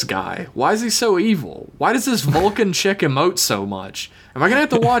is this guy? Why is he so evil? Why does this Vulcan chick emote so much? Am I gonna have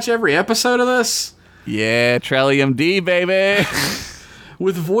to watch every episode of this? Yeah, Trillium D, baby.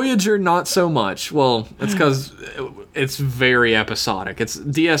 With Voyager, not so much. Well, it's because it's very episodic. It's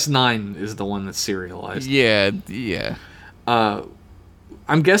DS9 is the one that's serialized. Yeah.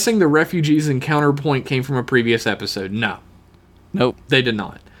 I'm guessing the refugees in Counterpoint came from a previous episode. No. Nope. They did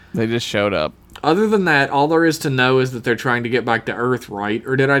not. They just showed up. Other than that, all there is to know is that they're trying to get back to Earth, right?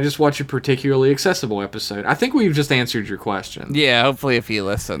 Or did I just watch a particularly accessible episode? I think we've just answered your question. Yeah, hopefully if you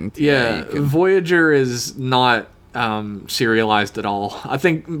listened. Yeah, Voyager is not serialized at all. I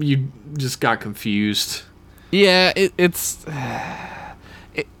think you just got confused. Yeah, it's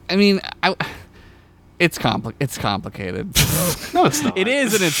complicated. No, it's not. It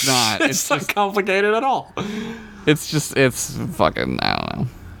is and it's not. It's not complicated at all. It's fucking,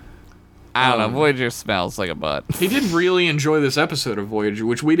 I don't know. Voyager smells like a butt. He did really enjoy this episode of Voyager,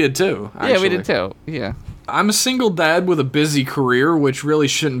 which we did too. Actually. Yeah, we did too. Yeah. I'm a single dad with a busy career, which really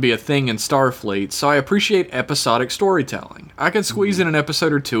shouldn't be a thing in Starfleet, so I appreciate episodic storytelling. I can squeeze in an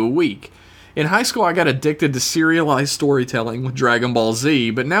episode or two a week. In high school, I got addicted to serialized storytelling with Dragon Ball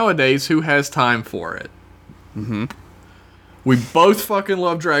Z, but nowadays, who has time for it? Mm-hmm. We both fucking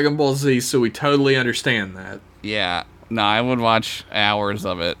love Dragon Ball Z, so we totally understand that. Yeah. No, I would watch hours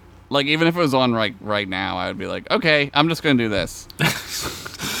of it. Like, even if it was on right now, I would be like, okay, I'm just going to do this.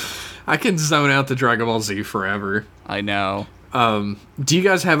 I can zone out the Dragon Ball Z forever. I know. Do you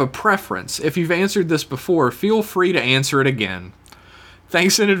guys have a preference? If you've answered this before, feel free to answer it again.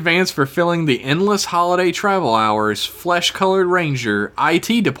 Thanks in advance for filling the endless holiday travel hours, flesh-colored ranger,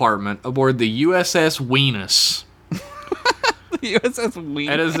 IT department aboard the USS Venus. USS Venus.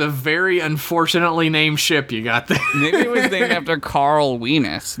 That is a very unfortunately named ship you got there. Maybe it was named after Carl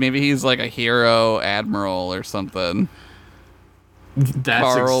Venus. Maybe he's like a hero admiral or something.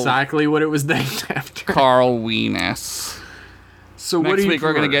 That's exactly what it was named after. Carl Venus. So next week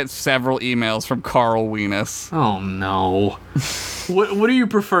we're going to get several emails from Carl Venus. Oh no. What do you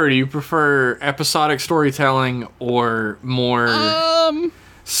prefer? Do you prefer episodic storytelling or more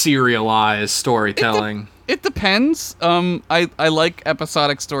serialized storytelling? It depends. I like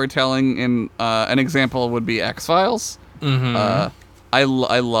episodic storytelling, and an example would be X-Files. Mm-hmm. I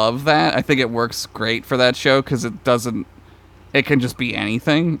love that. I think it works great for that show because it can just be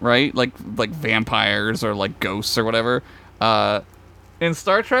anything, right? Like vampires or like ghosts or whatever. In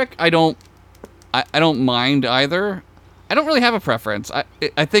Star Trek, I don't mind either. I don't really have a preference.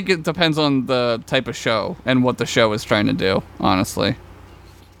 I think it depends on the type of show and what the show is trying to do, honestly.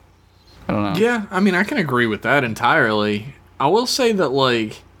 I don't know. Yeah, I mean, I can agree with that entirely. I will say that,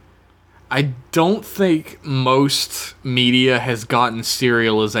 like, I don't think most media has gotten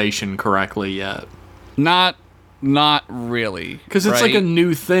serialization correctly yet. Not really. Because it's like a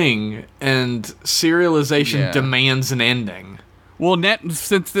new thing, and serialization demands an ending. Well,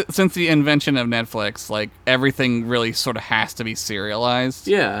 since the invention of Netflix, like, everything really sort of has to be serialized.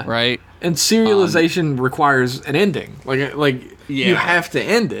 Yeah. Right? And serialization requires an ending. You have to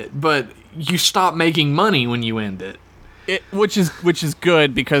end it, but you stop making money when you end it. Which is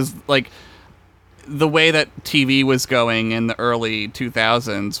good because, like, the way that TV was going in the early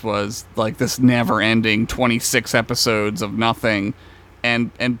 2000s was like this never-ending 26 episodes of nothing,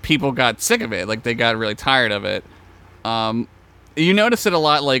 and people got sick of it. Like they got really tired of it. You notice it a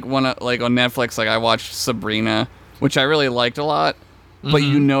lot, like when like on Netflix. Like I watched Sabrina, which I really liked a lot, but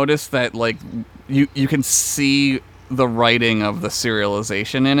you notice that like you can see the writing of the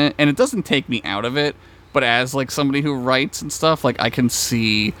serialization in it, and it doesn't take me out of it. But as like somebody who writes and stuff, like I can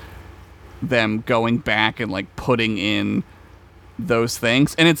see them going back and like putting in those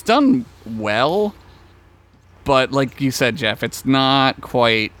things, and it's done well. But like you said, Jeff, it's not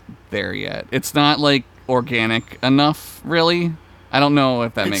quite there yet. It's not like organic enough, really. I don't know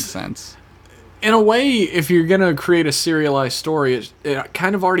if that makes sense. In a way, if you're gonna create a serialized story, it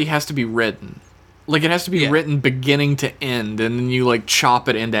kind of already has to be written. Like it has to be written beginning to end, and then you like chop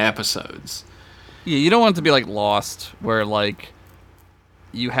it into episodes. Yeah, you don't want it to be like Lost, where like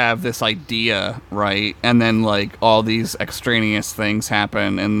you have this idea, right, and then like all these extraneous things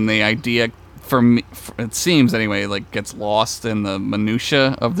happen, and the idea, for me, it seems anyway, like gets lost in the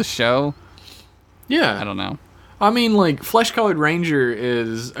minutia of the show. Yeah, I don't know. I mean, like Flesh Colored Ranger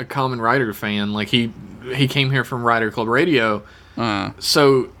is a Kamen Rider fan. Like he came here from Rider Club Radio,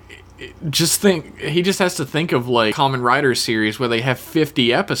 so. He just has to think of like Kamen Rider series where they have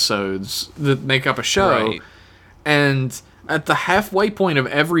 50 episodes that make up a show, right. And at the halfway point of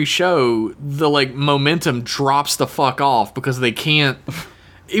every show, the like momentum drops the fuck off because they can't.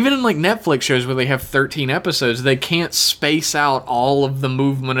 Even in like Netflix shows where they have 13 episodes, they can't space out all of the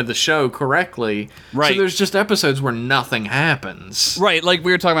movement of the show correctly. Right. So there's just episodes where nothing happens. Right, like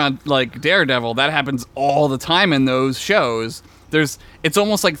we were talking about like Daredevil, that happens all the time in those shows. It's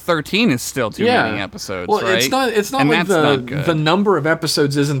almost like 13 is still too many episodes, well, right? It's not and like not good. The number of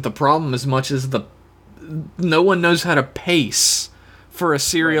episodes isn't the problem as much as no one knows how to pace for a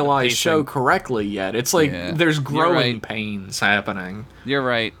serialized show correctly yet. It's like there's growing pains happening. You're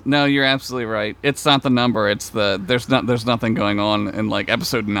right. No, you're absolutely right. It's not the number. It's there's nothing going on in like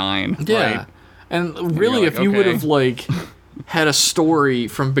episode 9. Yeah, right? And really, if you would have like had a story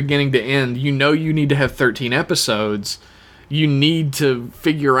from beginning to end, you need to have 13 episodes. You need to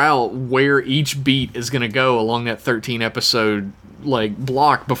figure out where each beat is going to go along that 13 episode like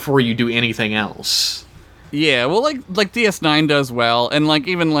block before you do anything else. Yeah, well, like DS9 does well, and like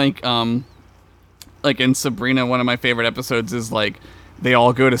even like in Sabrina, one of my favorite episodes is like they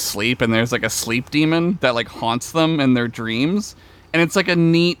all go to sleep and there's like a sleep demon that like haunts them in their dreams, and it's like a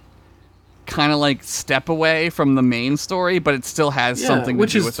neat kind of like step away from the main story, but it still has something to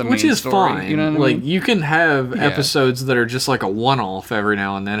do with the main story. Which is fine. You know what I mean? Like you can have episodes that are just like a one-off every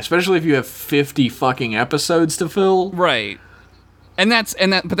now and then, especially if you have 50 fucking episodes to fill. Right. But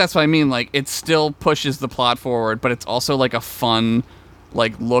that's what I mean. Like it still pushes the plot forward, but it's also like a fun,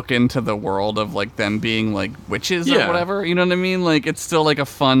 like look into the world of like them being like witches or whatever. You know what I mean? Like it's still like a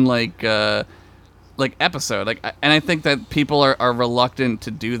fun like episode. Like, and I think that people are reluctant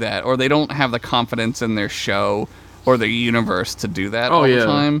to do that, or they don't have the confidence in their show or their universe to do that all the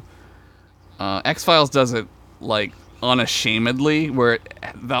time. X-Files does it like unashamedly, where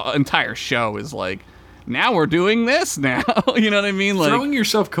the entire show is like, now we're doing this now. You know what I mean? Like throwing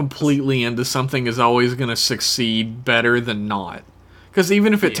yourself completely into something is always going to succeed better than not. Because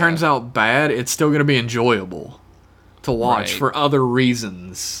even if it turns out bad, it's still going to be enjoyable to watch for other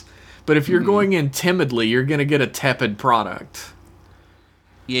reasons. But if you're going in timidly, you're going to get a tepid product.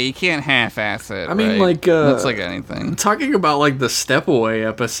 Yeah, you can't half-ass it. I mean, like that's like anything. Talking about like the Stepaway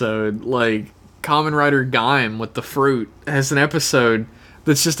episode, like Kamen Rider Gaim with the fruit has an episode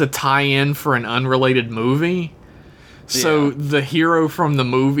that's just a tie-in for an unrelated movie. So the hero from the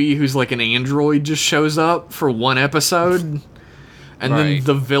movie, who's like an android, just shows up for one episode. And then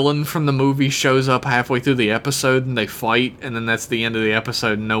the villain from the movie shows up halfway through the episode and they fight, and then that's the end of the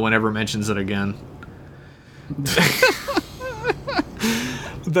episode and no one ever mentions it again.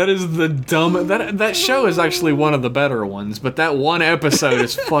 That is the dumb... That show is actually one of the better ones, but that one episode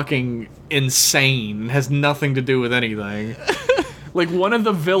is fucking insane. It has nothing to do with anything. Like, one of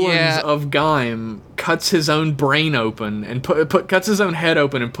the villains of Gaim cuts his own brain open and cuts his own head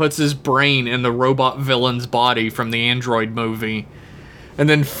open and puts his brain in the robot villain's body from the Android movie. And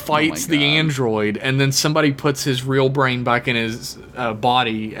then fights the android, and then somebody puts his real brain back in his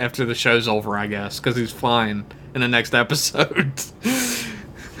body after the show's over, I guess, because he's fine in the next episode.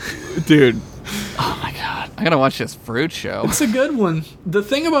 Dude. Oh my god. I gotta watch this Fruit Show. It's a good one. The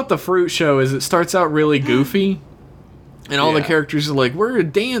thing about the Fruit Show is it starts out really goofy, and all the characters are like, we're a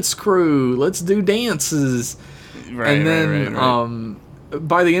dance crew, let's do dances. Right, and then,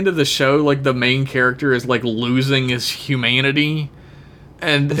 by the end of the show, like, the main character is, like, losing his humanity.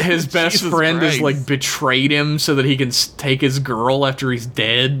 And his best Jesus friend Christ. is like betrayed him so that he can take his girl after he's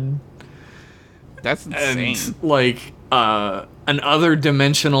dead. That's insane. And like an other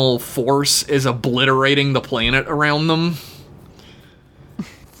dimensional force is obliterating the planet around them.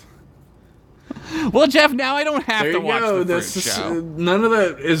 Well, Jeff, now I don't have There to you watch go. the Fruit Show. None of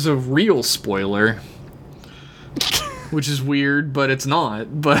that is a real spoiler, which is weird, but it's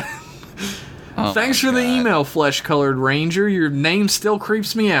not. But Oh thanks my for the God. email, Flesh-Colored Ranger. Your name still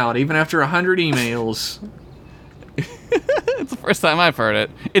creeps me out, even after 100 emails. It's the first time I've heard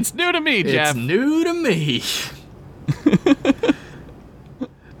it. It's new to me, Jeff. It's new to me.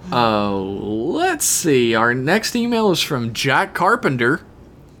 Let's see. Our next email is from Jack Carpenter.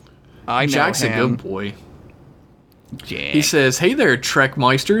 I know Jack's him. a good boy. Jack. He says, "Hey there,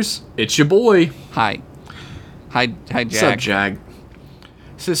 Trekmeisters. It's your boy." Hi, Jack. What's up, Jack? He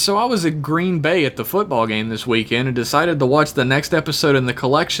says, "So I was at Green Bay at the football game this weekend and decided to watch the next episode in the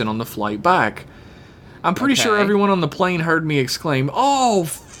collection on the flight back. I'm pretty sure Okay. everyone on the plane heard me exclaim, 'Oh,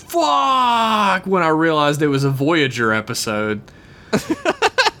 fuck!' when I realized it was a Voyager episode.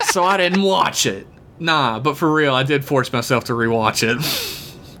 So I didn't watch it. Nah, but for real, I did force myself to rewatch it.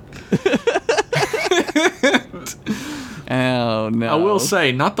 Oh no. I will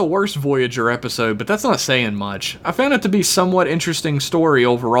say, not the worst Voyager episode, but that's not saying much. I found it to be somewhat interesting story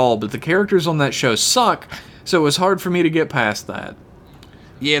overall, but the characters on that show suck, so it was hard for me to get past that.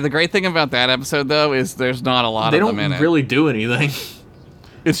 Yeah, the great thing about that episode though is there's not a lot They of don't them in it. really do anything.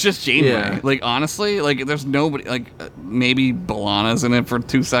 It's just Janeway. Yeah. Like honestly, like there's nobody. Like maybe Balana's in it for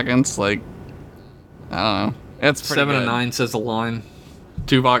 2 seconds. Like I don't know. It's pretty 7 good. and 9 says a line.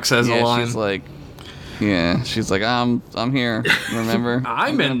 Tuvok says a Yeah, line. she's like, yeah, she's like, I'm here. Remember,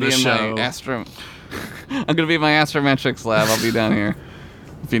 I'm gonna in the be show. I'm gonna be in my astrometrics lab. I'll be down here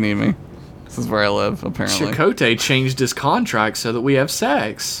if you need me. This is where I live, apparently. Chakotay changed his contract so that we have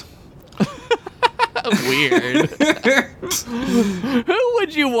sex. Weird. Who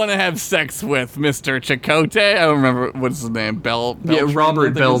would you want to have sex with, Mr. Chakotay? I don't remember what's his name. Beltran, Yeah,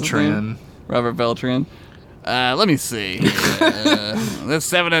 Robert I think is his name. Beltran. Robert Beltran. Let me see. This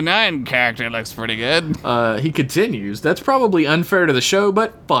 7 and 9 character looks pretty good. He continues, "That's probably unfair to the show,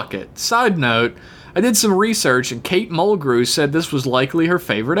 but fuck it. Side note, I did some research and Kate Mulgrew said this was likely her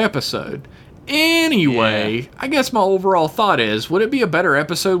favorite episode. Anyway, I guess my overall thought is, would it be a better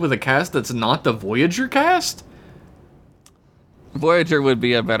episode with a cast that's not the Voyager cast? Voyager would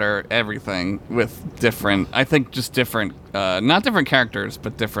be a better everything with different, I think just different, not different characters,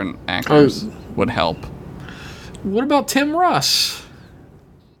 but different actors would help. What about Tim Russ?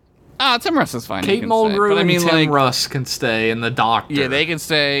 Tim Russ is fine. Kate you can say. Mulgrew But I and mean, Tim like, Russ can stay, and the Doctor. yeah, they can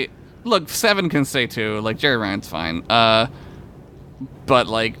stay. Look, 7 can stay too. Like Jerry Ryan's fine. But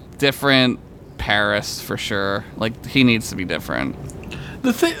like different Paris for sure. Like he needs to be different.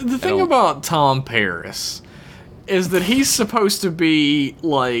 The thing don't- about Tom Paris is that he's supposed to be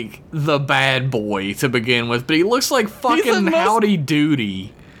like the bad boy to begin with, but he looks like fucking most- Howdy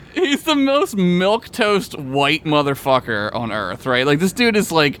Doody. He's the most milquetoast white motherfucker on earth, right? Like this dude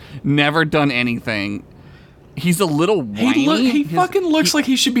is like never done anything. He's a little whiny. He His- fucking looks like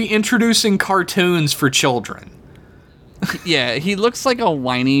he should be introducing cartoons for children. Yeah, he looks like a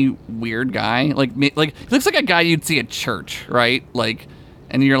whiny weird guy. Like he looks like a guy you'd see at church, right? Like,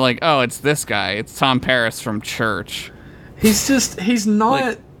 and you're like, oh, it's this guy. It's Tom Paris from Church. He's not.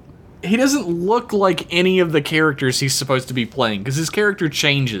 Like- he doesn't look like any of the characters he's supposed to be playing because his character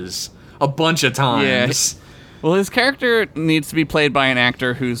changes a bunch of times. Well, his character needs to be played by an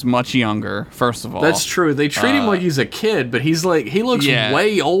actor who's much younger. First of all, That's true. They treat him like he's a kid, but he looks Yeah.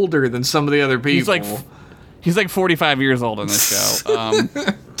 way older than some of the other people. He's like 45 years old in this show.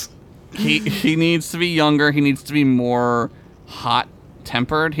 He needs to be younger. He needs to be more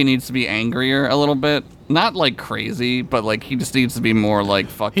hot-tempered. He needs to be angrier a little bit. Not like crazy, but like he just needs to be more like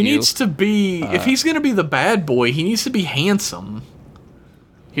fuck He you. needs to be, if he's gonna be the bad boy, he needs to be handsome.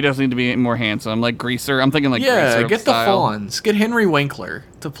 He does need to be more handsome, like Greaser. I'm thinking like Yeah, Greaser get style. the Fonz. Get Henry Winkler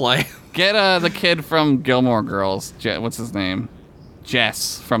to play. Get the kid from Gilmore Girls. What's his name?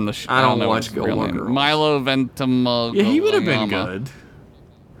 Jess from the show. I don't know watch his real Gilmore name. Girls. Milo Ventimiglia. Yeah, he would have been good.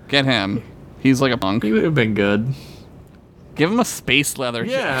 Get him. He's like a punk. He would have been good. Give him a space leather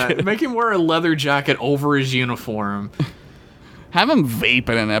Yeah, jacket. make him wear a leather jacket over his uniform. Have him vape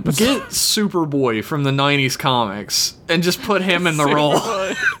in an episode. Get Superboy from the 90s comics and just put him in the role.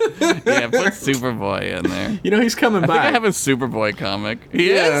 Yeah, put Superboy in there. You know, he's coming I think I back. have a Superboy comic.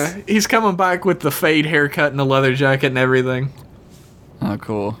 Yeah, he's coming back with the fade haircut and the leather jacket and everything. Oh,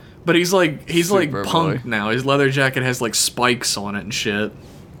 cool. But he's like Superboy. punk now. His leather jacket has like spikes on it and shit.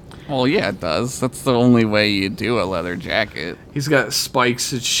 Well, yeah, it does. That's the only way you do a leather jacket. He's got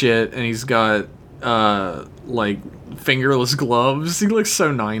spikes and shit, and he's got, like, fingerless gloves. He looks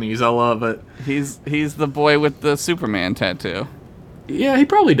so 90s. I love it. He's the boy with the Superman tattoo Yeah, he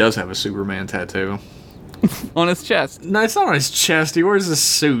probably does have a Superman tattoo. on his chest. No, it's not on his chest. He wears a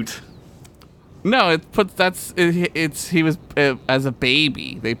suit. No, he was as a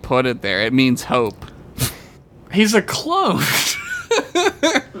baby. They put it there. It means hope. He's a clone.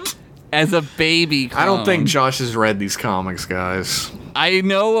 As a baby clone. I don't think Josh has read these comics, guys. I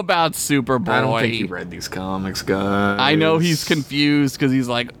know about Superboy. I don't think he read these comics, guys. I know he's confused because he's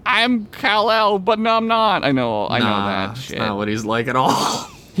like, I'm Kal-El, but no, I'm not. I know that shit. That's not what he's like at all.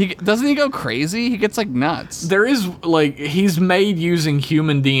 Doesn't he go crazy? He gets like nuts. There is, like, he's made using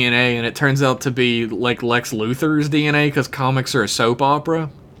human DNA, and it turns out to be, like, Lex Luthor's DNA, because comics are a soap opera.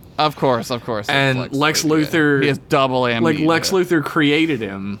 Of course. And Lex Luthor... He has double amnesia. Like, Lex Luthor created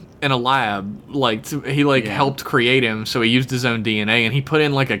him in a lab. Like, he helped create him, so he used his own DNA, and he put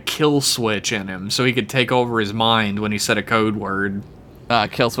in, like, a kill switch in him, so he could take over his mind when he said a code word.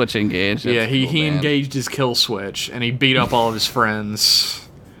 Kill switch engaged. Yeah, he engaged his kill switch, and he beat up all of his friends.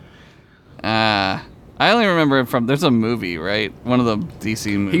 I only remember it from... There's a movie, right? One of the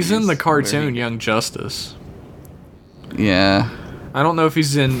DC movies. He's in the cartoon Young Justice. Yeah. I don't know if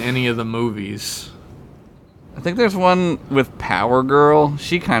he's in any of the movies. I think there's one with Power Girl.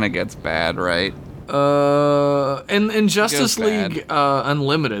 She kind of gets bad, right? In Justice League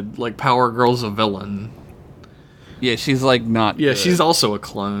Unlimited, like, Power Girl's a villain. Yeah, she's like not. Yeah, good. she's also a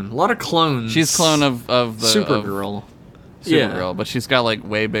clone. A lot of clones. She's clone of the Supergirl. Supergirl, but she's got like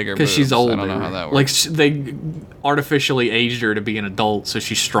way bigger boobs. Because she's older. I don't know how that works. Like, they artificially aged her to be an adult, so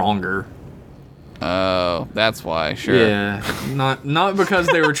she's stronger. Oh, that's why. Sure. Yeah, not because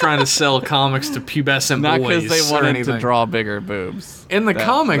they were trying to sell comics to pubescent not boys. because they wanted anything. to draw bigger boobs. In the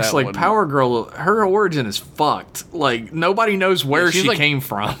comics, like, wouldn't... Power Girl, her origin is fucked. Like, nobody knows where she came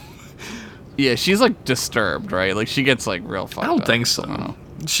from. Yeah, she's like disturbed, right? Like, she gets like real fucked up. I don't think so. I don't know.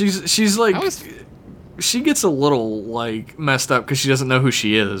 She's like, she gets a little like messed up because she doesn't know who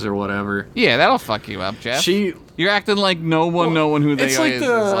she is or whatever. Yeah, that'll fuck you up, Jeff. You're acting like no one knowing who they is. It's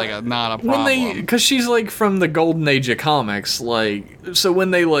like not a problem. Because she's like from the golden age of comics, like, so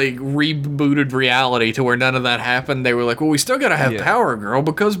when they like rebooted reality to where none of that happened, they were like, well, we still gotta have Power Girl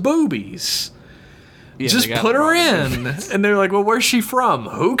because boobies. Yeah, just put her in. And they're like, well, where's she from?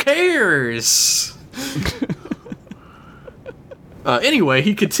 Who cares? Anyway,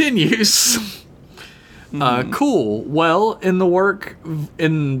 he continues. Cool. Well, in the work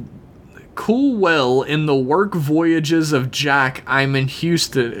voyages of Jack, I'm in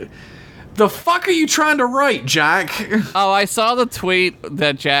Houston. The fuck are you trying to write, Jack? Oh, I saw the tweet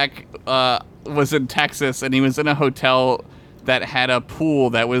that Jack was in Texas and he was in a hotel that had a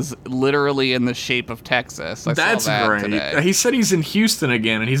pool that was literally in the shape of Texas. That's saw that great. Today. He said he's in Houston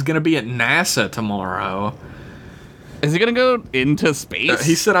again, and he's going to be at NASA tomorrow. Is he going to go into space?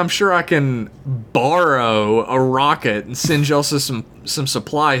 He said, I'm sure I can borrow a rocket and send you also some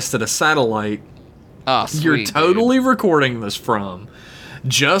supplies to the satellite Oh, sweet, you're totally recording this from.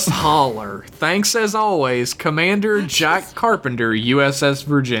 Just holler. Thanks as always, Commander Jack Carpenter, USS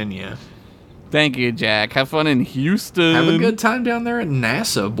Virginia. Thank you, Jack. Have fun in Houston. Have a good time down there at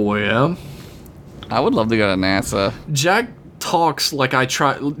NASA, boy. I would love to go to NASA. Jack types like I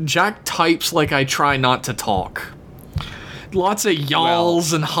try not to talk. Lots of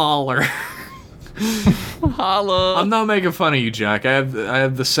y'alls and holler. Holla. I'm not making fun of you, Jack. I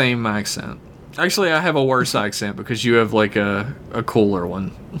have the same accent. Actually, I have a worse accent because you have like a cooler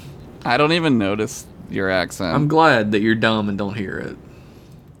one. I don't even notice your accent. I'm glad that you're dumb and don't hear it.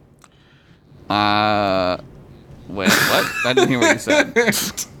 Wait, what? I didn't hear what you said.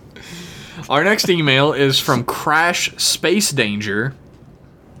 Our next email is from Crash Space Danger.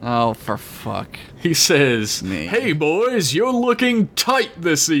 Oh, for fuck. He says, Me. Hey boys, you're looking tight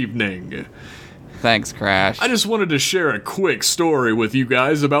this evening. Thanks, Crash. I just wanted to share a quick story with you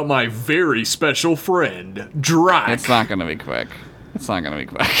guys about my very special friend, Drac. It's not gonna be quick. It's not gonna be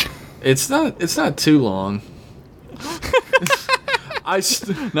quick. It's not too long.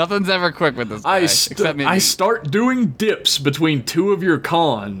 Nothing's ever quick with this guy. Except maybe. I start doing dips between two of your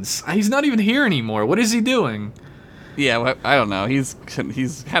cons. He's not even here anymore. What is he doing? Yeah, I don't know. He's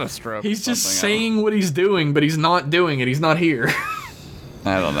had a stroke. He's just saying what he's doing, but he's not doing it. He's not here.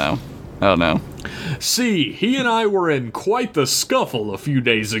 I don't know. See, he and I were in quite the scuffle a few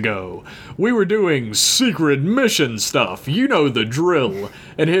days ago. We were doing secret mission stuff, you know the drill,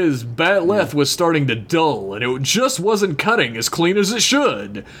 and his bat'leth was starting to dull, and it just wasn't cutting as clean as it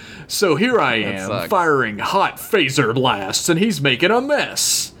should. So here I am, firing hot phaser blasts, and he's making a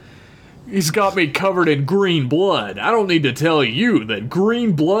mess. He's got me covered in green blood. I don't need to tell you that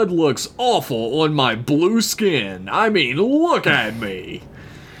green blood looks awful on my blue skin. I mean, look at me.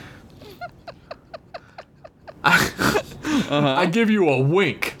 I give you a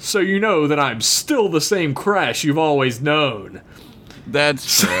wink, so you know that I'm still the same Crash you've always known.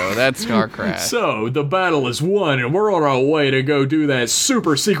 That's true. That's Scar Crash. So, the battle is won, and we're on our way to go do that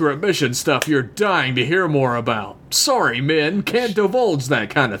super secret mission stuff you're dying to hear more about. Sorry, men, can't divulge that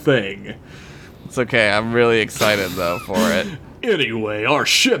kind of thing. It's okay. I'm really excited, though, for it. Anyway, our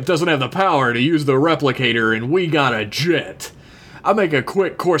ship doesn't have the power to use the replicator, and we got a jet. I make a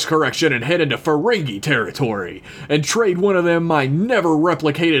quick course correction and head into Ferengi territory, and trade one of them my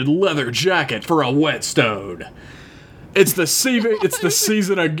never-replicated leather jacket for a whetstone. It's the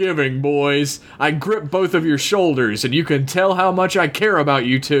season of giving, boys. I grip both of your shoulders, and you can tell how much I care about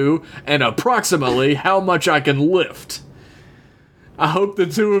you two, and approximately how much I can lift. I hope the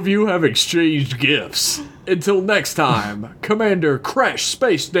two of you have exchanged gifts. Until next time, Commander Crash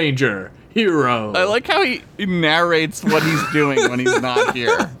Space Danger, hero. I like how he narrates what he's doing when he's not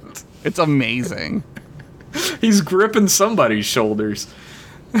here. It's amazing. He's gripping somebody's shoulders.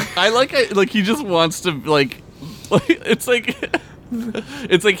 I like he just wants to it's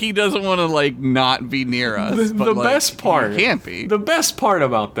like he doesn't want to not be near us. The best part, he can't be. The best part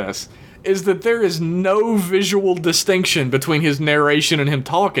about this is that there is no visual distinction between his narration and him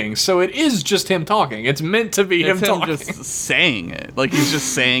talking, so it is just him talking. It's meant to be him talking. Just saying it. He's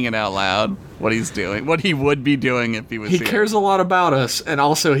just saying it out loud, what he's doing, what he would be doing if he was here. He cares a lot about us, and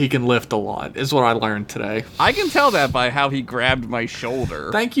also he can lift a lot, is what I learned today. I can tell that by how he grabbed my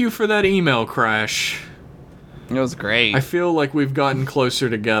shoulder. Thank you for that email, Crash. It was great. I feel like we've gotten closer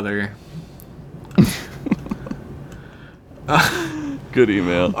together. Good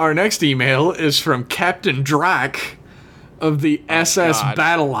email. Our next email is from Captain Drac of the SS God.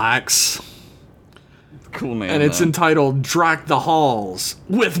 Battle Axe. Cool name. And it's entitled Drac the Halls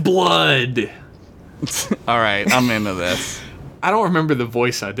with Blood. All right, I'm into this. I don't remember the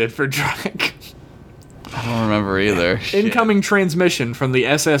voice I did for Drac. I don't remember either. Incoming transmission from the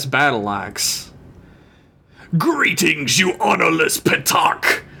SS Battle Axe. Greetings, you honorless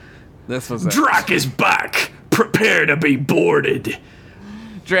Petak. This was it. Drac is back. Prepare to be boarded.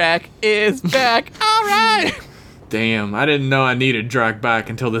 Drac is back. All right. Damn, I didn't know I needed Drac back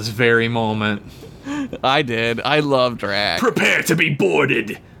until this very moment. I did. I love Drac. Prepare to be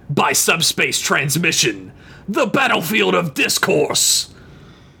boarded by subspace transmission. The battlefield of discourse.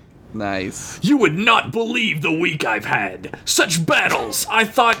 Nice. You would not believe the week I've had. Such battles, I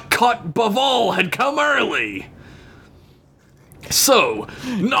thought Kot Baval had come early. So,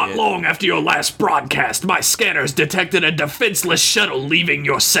 not long after your last broadcast, my scanners detected a defenseless shuttle leaving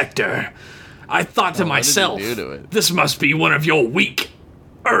your sector. I thought to myself, what did you do to it? This must be one of your weak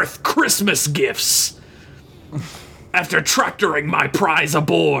Earth Christmas gifts. After tractoring my prize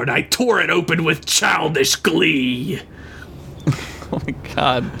aboard, I tore it open with childish glee. Oh my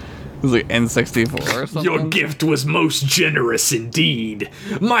god. It was like N64 or something. Your gift was most generous indeed.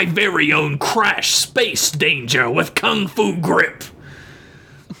 My very own Crash Space Danger with Kung Fu grip.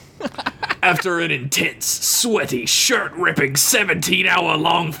 After an intense, sweaty, shirt-ripping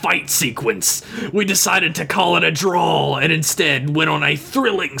 17-hour-long fight sequence, we decided to call it a draw and instead went on a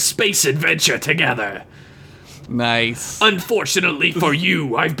thrilling space adventure together. Nice. Unfortunately for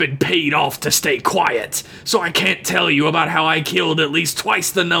you, I've been paid off to stay quiet, so I can't tell you about how I killed at least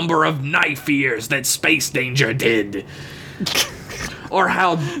twice the number of knife ears that Space Danger did. Or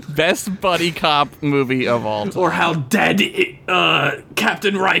how... Best buddy cop movie of all time. Or how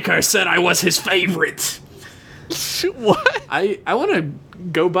Captain Riker said I was his favorite. What? I want to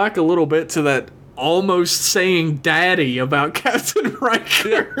go back a little bit to that almost saying daddy about Captain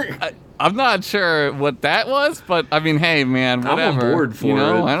Riker. I'm not sure what that was, but I mean, hey, man, whatever. I'm on board for it.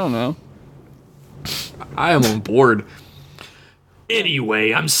 I don't know. I am on board.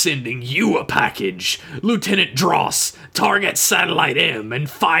 Anyway, I'm sending you a package. Lieutenant Dross, target Satellite M, and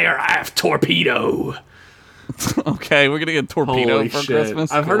fire aft torpedo. Okay, we're gonna get a torpedo Holy for shit.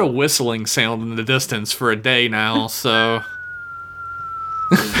 Christmas. I've heard a whistling sound in the distance for a day now, so...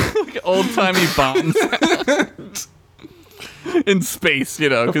 like old-timey bombs. In space,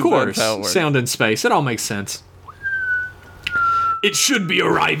 Of course, that's how it works. sound in space. It all makes sense. It should be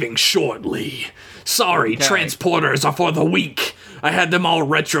arriving shortly. Sorry, Okay. transporters are for the weak. I had them all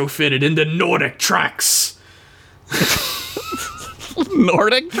retrofitted into Nordic tracks.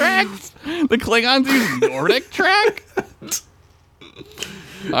 Nordic tracks? The Klingons use Nordic track?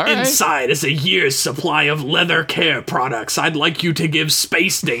 All right. Inside is a year's supply of leather care products I'd like you to give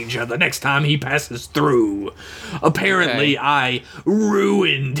Space Danger the next time he passes through. Apparently, Okay. I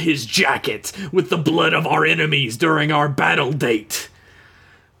ruined his jacket with the blood of our enemies during our battle date.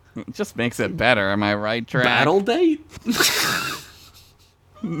 It just makes it better. Am I right, Drac? Battle date?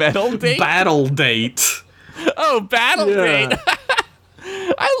 Metal date? Battle date. Oh, battle Yeah. date.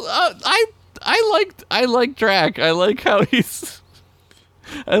 I like Drac. I like how he's.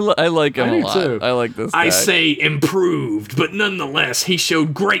 I like him I a do lot. too. I like this guy. I say improved, but nonetheless, he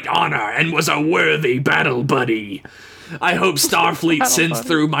showed great honor and was a worthy battle buddy. I hope Starfleet sends buddy.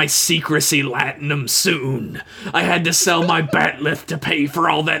 through my secrecy latinum soon. I had to sell my batleth to pay for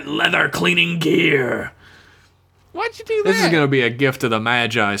all that leather cleaning gear. Why'd you do that? This is going to be a gift to the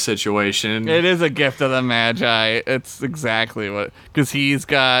Magi situation. It is a gift of the Magi. It's exactly what, because he's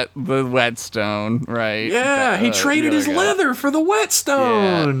got the whetstone, right? Yeah, he traded the his other guy. leather for the Yeah,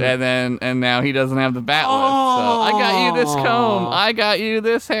 whetstone. and now he doesn't have the bat lift. So I got you this comb. I got you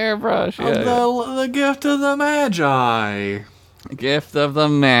this hairbrush. Yeah. The gift of the Magi. Gift of the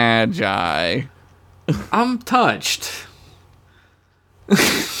Magi. I'm touched.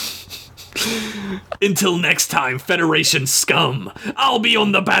 Until next time, Federation scum, I'll be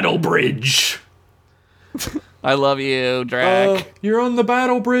on the battle bridge. I love you, Drac. You're on the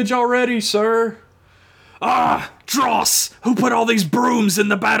battle bridge already, sir. Ah, Dross, who put all these brooms in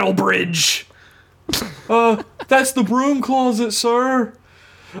the battle bridge? That's the broom closet, sir.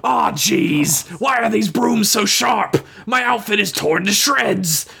 Ah, jeez, why are these brooms so sharp? My outfit is torn to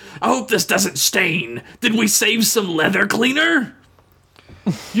shreds. I hope this doesn't stain. Did we save some leather cleaner?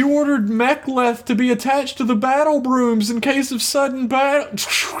 You ordered Mechleth to be attached to the battle brooms in case of sudden battle.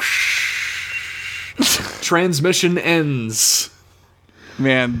 Transmission ends.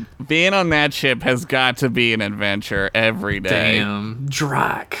 Man, being on that ship has got to be an adventure every day. Damn,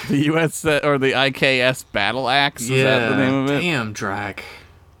 Drac. The US or the IKS Battle Axe, is that the name of it? Damn, Drac.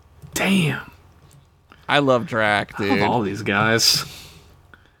 Damn. I love Drac, I dude. love all these guys.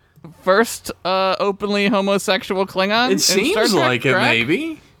 First openly homosexual Klingon? in It Star seems Trek, like it, Drac?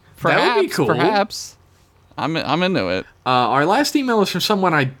 maybe. Perhaps, That would be cool. Perhaps. I'm into it. Our last email is from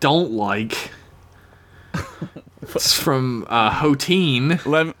someone I don't like. It's from Hotine,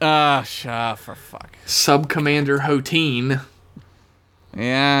 For fuck. Sub Commander Hotine.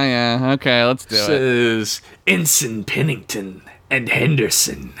 Yeah. Okay, let's do it. Says Ensign Pennington and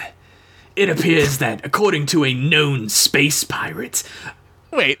Henderson. It appears that, according to a known space pirate,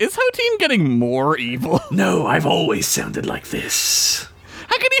 Wait, is Hotine getting more evil? no, I've always sounded like this.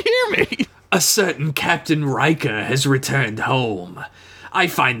 How can you hear me? A certain Captain Riker has returned home. I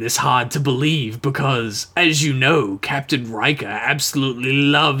find this hard to believe because, as you know, Captain Riker absolutely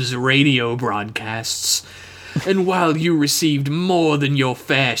loves radio broadcasts. And while you received more than your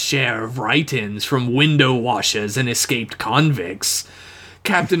fair share of write-ins from window washers and escaped convicts,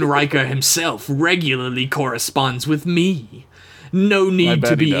 Captain Riker himself regularly corresponds with me. No need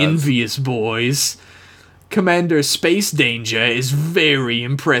to bet he be does. envious, boys. Commander Space Danger is very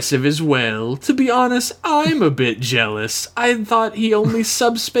impressive as well. To be honest, I'm a bit jealous. I thought he only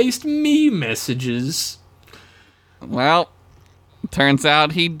subspaced me messages. Well, turns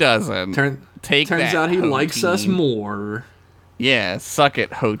out he doesn't. Take Turns that, out he likes us Hotine. more. Yeah, suck it,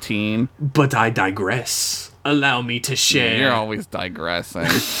 Hotine. But I digress. Allow me to share. You're always digressing.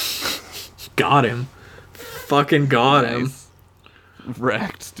 Got him. Fucking got him. Nice.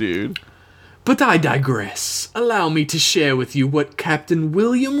 Wrecked, dude. But I digress. Allow me to share with you what Captain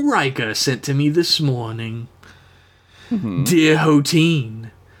William Riker sent to me this morning. Dear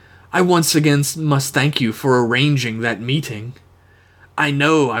Hotine, I once again must thank you for arranging that meeting. I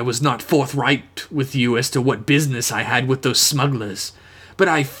know I was not forthright with you as to what business I had with those smugglers, but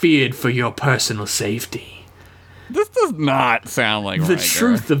I feared for your personal safety. This does not sound like The Riker.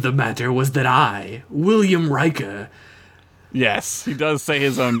 truth of the matter was that I, William Riker, Yes, he does say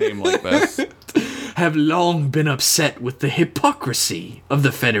his own name like this. have long been upset with the hypocrisy of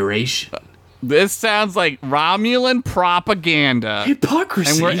the Federation. This sounds like Romulan propaganda.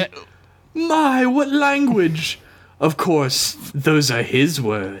 Hypocrisy? And My, what language? Of course, those are his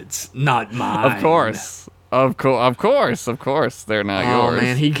words, not mine. of course, they're not Oh yours.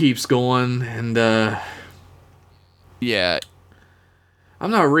 man, he keeps going, and Yeah,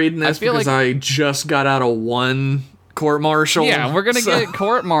 I'm not reading this feel because I just got out of one court-martial. yeah, we're gonna so- get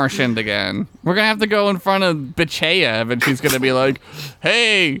court-martialed again. We're gonna have to go in front of Bacheyev, and she's gonna be like,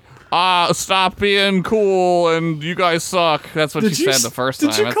 "Hey, stop being cool, and you guys suck." That's what she said the first time.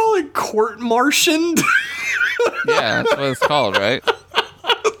 Did you call it court-martialed? Yeah, that's what it's called, right?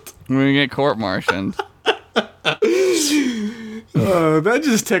 We're gonna get court-martialed. That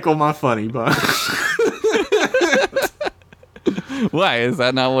just tickled my funny bone. Why? Is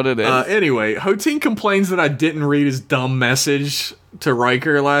that not what it is? Anyway, Hoteen complains that I didn't read his dumb message to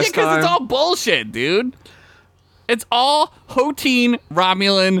Riker last time. Because it's all bullshit, dude. It's all Hoteen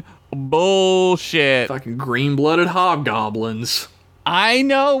Romulan bullshit. Fucking green-blooded hobgoblins. I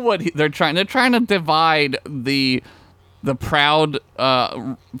know what they're trying. They're trying to divide the proud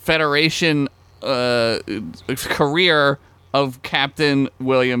Federation career of Captain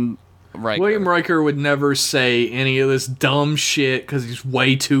William Riker. William Riker would never say any of this dumb shit because he's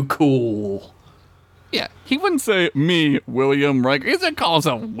way too cool. Yeah, he wouldn't say me, William Riker. He doesn't call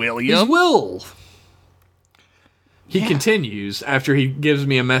himself William. He's Will. He continues after he gives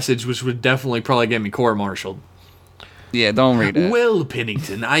me a message which would definitely probably get me court-martialed. Yeah, don't read it. Well,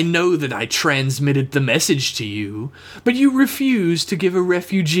 Pennington, I know that I transmitted the message to you, but you refuse to give a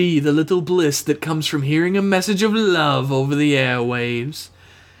refugee the little bliss that comes from hearing a message of love over the airwaves.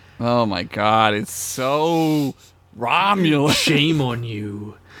 Oh my god, it's so Romulan. Shame on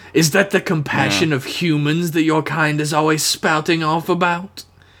you. Is that the compassion of humans that your kind is always spouting off about?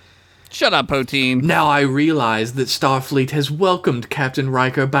 Shut up, Hoteen. Now I realize that Starfleet has welcomed Captain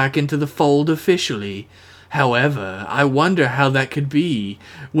Riker back into the fold officially. However, I wonder how that could be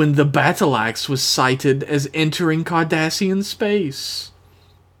when the battle axe was cited as entering Cardassian space.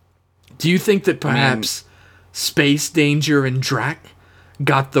 Do you think that perhaps Space Danger and Drac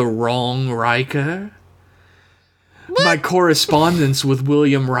got the wrong Riker? What? My correspondence with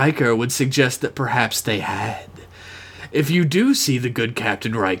William Riker would suggest that perhaps they had. If you do see the good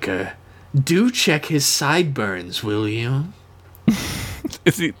Captain Riker, do check his sideburns, will you?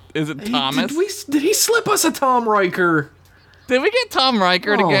 Is it Thomas? Did he slip us a Tom Riker? Did we get Tom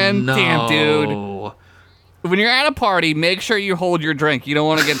Riker again? No. Damn, dude. When you're at a party, make sure you hold your drink. You don't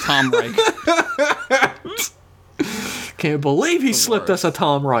want to get Tom Riker. Can't believe he slipped us a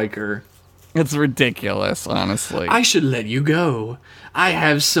Tom Riker. It's ridiculous, honestly. I should let you go. I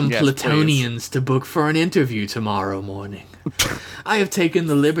have some Plutonians please. to book for an interview tomorrow morning. I have taken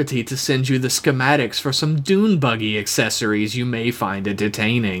the liberty to send you the schematics for some dune buggy accessories you may find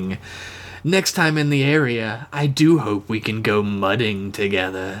entertaining. Next time in the area, I do hope we can go mudding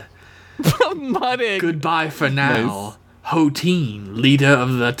together. Mudding? Goodbye for now. Nice. Hoteen, leader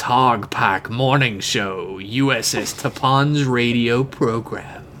of the Tog Pack Morning Show, USS Tapan's radio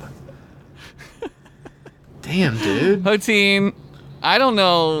program. Damn, dude. Hoteen, I don't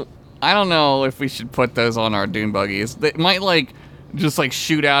know if we should put those on our dune buggies. They might just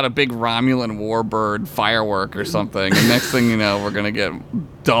shoot out a big Romulan warbird firework or something. And next thing you know, we're gonna get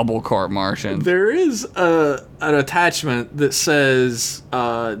double court-martialed. There is an attachment that says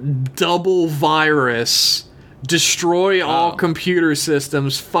double virus, destroy all computer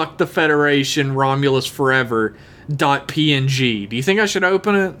systems, fuck the Federation, Romulus forever. .png. Do you think I should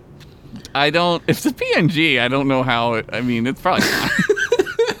open it? I don't. If it's a PNG, I don't know how. It's probably fine.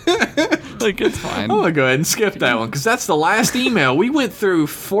 It's fine. I'm gonna go ahead and skip that one because that's the last email. We went through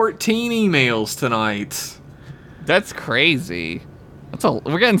 14 emails tonight. That's crazy.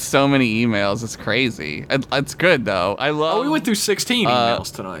 We're getting so many emails. It's crazy. It's good though. I love. Oh, we went through 16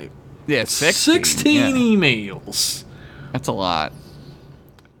 emails tonight. Yeah, 16 emails. That's a lot.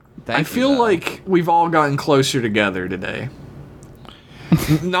 I feel like we've all gotten closer together today.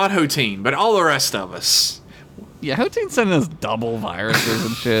 Not Hoteen, but all the rest of us. Yeah, Hoteen's sending us double viruses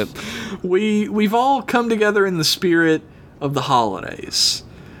and shit. We've all come together in the spirit of the holidays.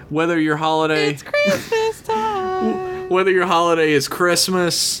 Whether your holiday It's Christmas time. Whether your holiday is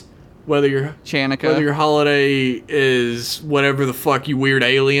Christmas, whether your holiday is whatever the fuck you weird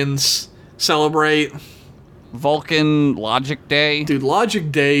aliens celebrate. Vulcan Logic Day. Dude,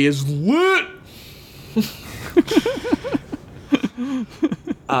 Logic Day is lit.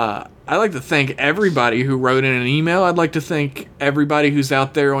 I'd like to thank everybody who wrote in an email. I'd like to thank everybody who's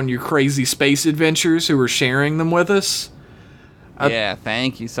out there on your crazy space adventures who are sharing them with us.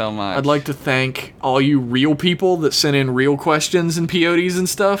 Thank you so much. I'd like to thank all you real people that sent in real questions and PODs and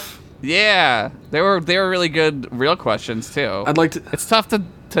stuff. Yeah, they were really good real questions too. It's tough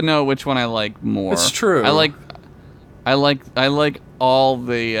to know which one I like more. It's true. I like all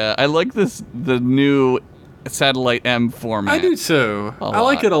the I like the new Satellite M format. I do too. I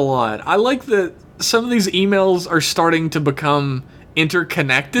like it a lot. I like that some of these emails are starting to become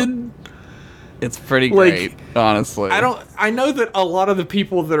interconnected. It's pretty great, honestly. I know that a lot of the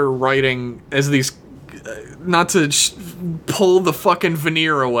people that are writing as these, not to pull the fucking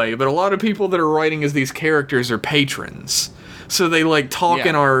veneer away, but a lot of people that are writing as these characters are patrons. So they talk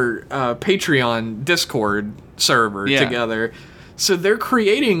in our Patreon Discord server together. So they're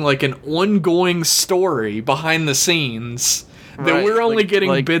creating an ongoing story behind the scenes that we're only like- getting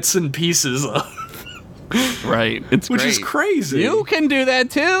like- bits and pieces of. Right. It's Which great. is crazy. You can do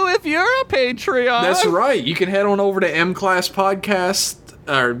that too if you're a Patreon. That's right. You can head on over to M-Class Podcast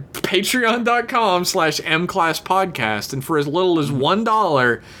or patreon.com/M-Class Podcast, and for as little as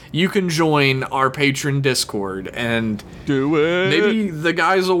 $1, you can join our patron Discord, and Do it. maybe the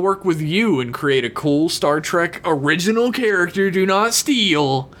guys will work with you and create a cool Star Trek original character, Do Not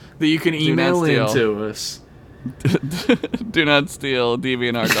Steal, that you can email steal. into us. Do not steal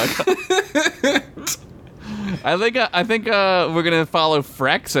DeviantArt.com. I think we're gonna follow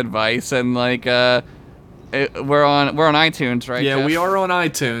Freck's advice and we're on iTunes, right? Yeah, Jeff? we are on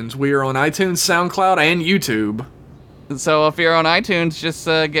iTunes. We are on iTunes, SoundCloud, and YouTube. So if you're on iTunes, just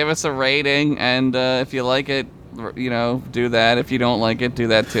give us a rating, and if you like it, do that. If you don't like it, do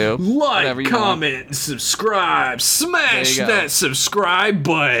that too. Whatever Like, you want. comment, subscribe, smash There you go. that subscribe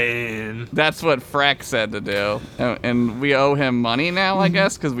button. That's what Freck said to do, and we owe him money now, I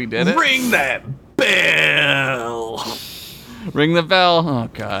guess, because we did it. Ring that bell. Ring the bell. Oh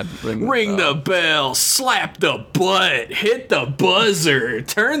God. Ring the bell, slap the butt, hit the buzzer,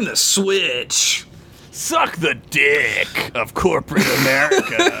 turn the switch. Suck the dick of corporate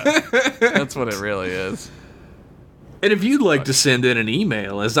America. That's what it really is. And if you'd like to send in an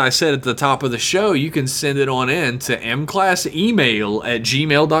email, as I said at the top of the show, you can send it on in to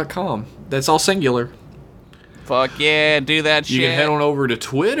mclassemail@gmail.com. That's all singular. Fuck yeah, do that shit. You can head on over to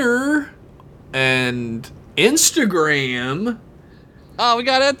Twitter and Instagram. Oh, we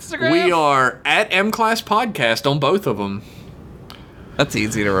got Instagram? We are at M-Class Podcast on both of them. That's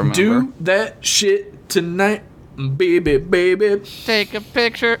easy to remember. Do that shit tonight, baby. Take a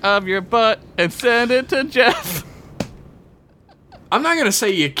picture of your butt and send it to Jeff. I'm not going to say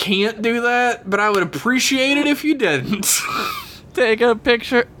you can't do that, but I would appreciate it if you didn't. Take a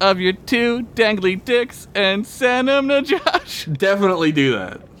picture of your 2 dangly dicks and send them to Josh. Definitely do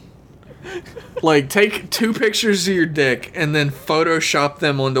that. Like, take 2 pictures of your dick and then Photoshop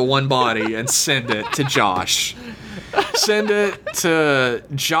them onto one body and send it to Josh. Send it to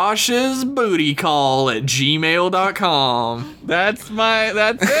josh'sbootycall@gmail.com. That's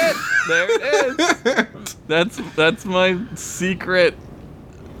it. There it is. That's my secret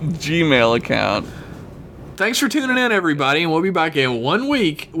Gmail account. Thanks for tuning in, everybody, and we'll be back in 1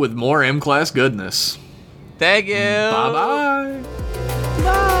 week with more M-Class goodness. Thank you. Bye-bye.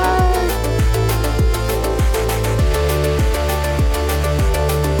 Bye.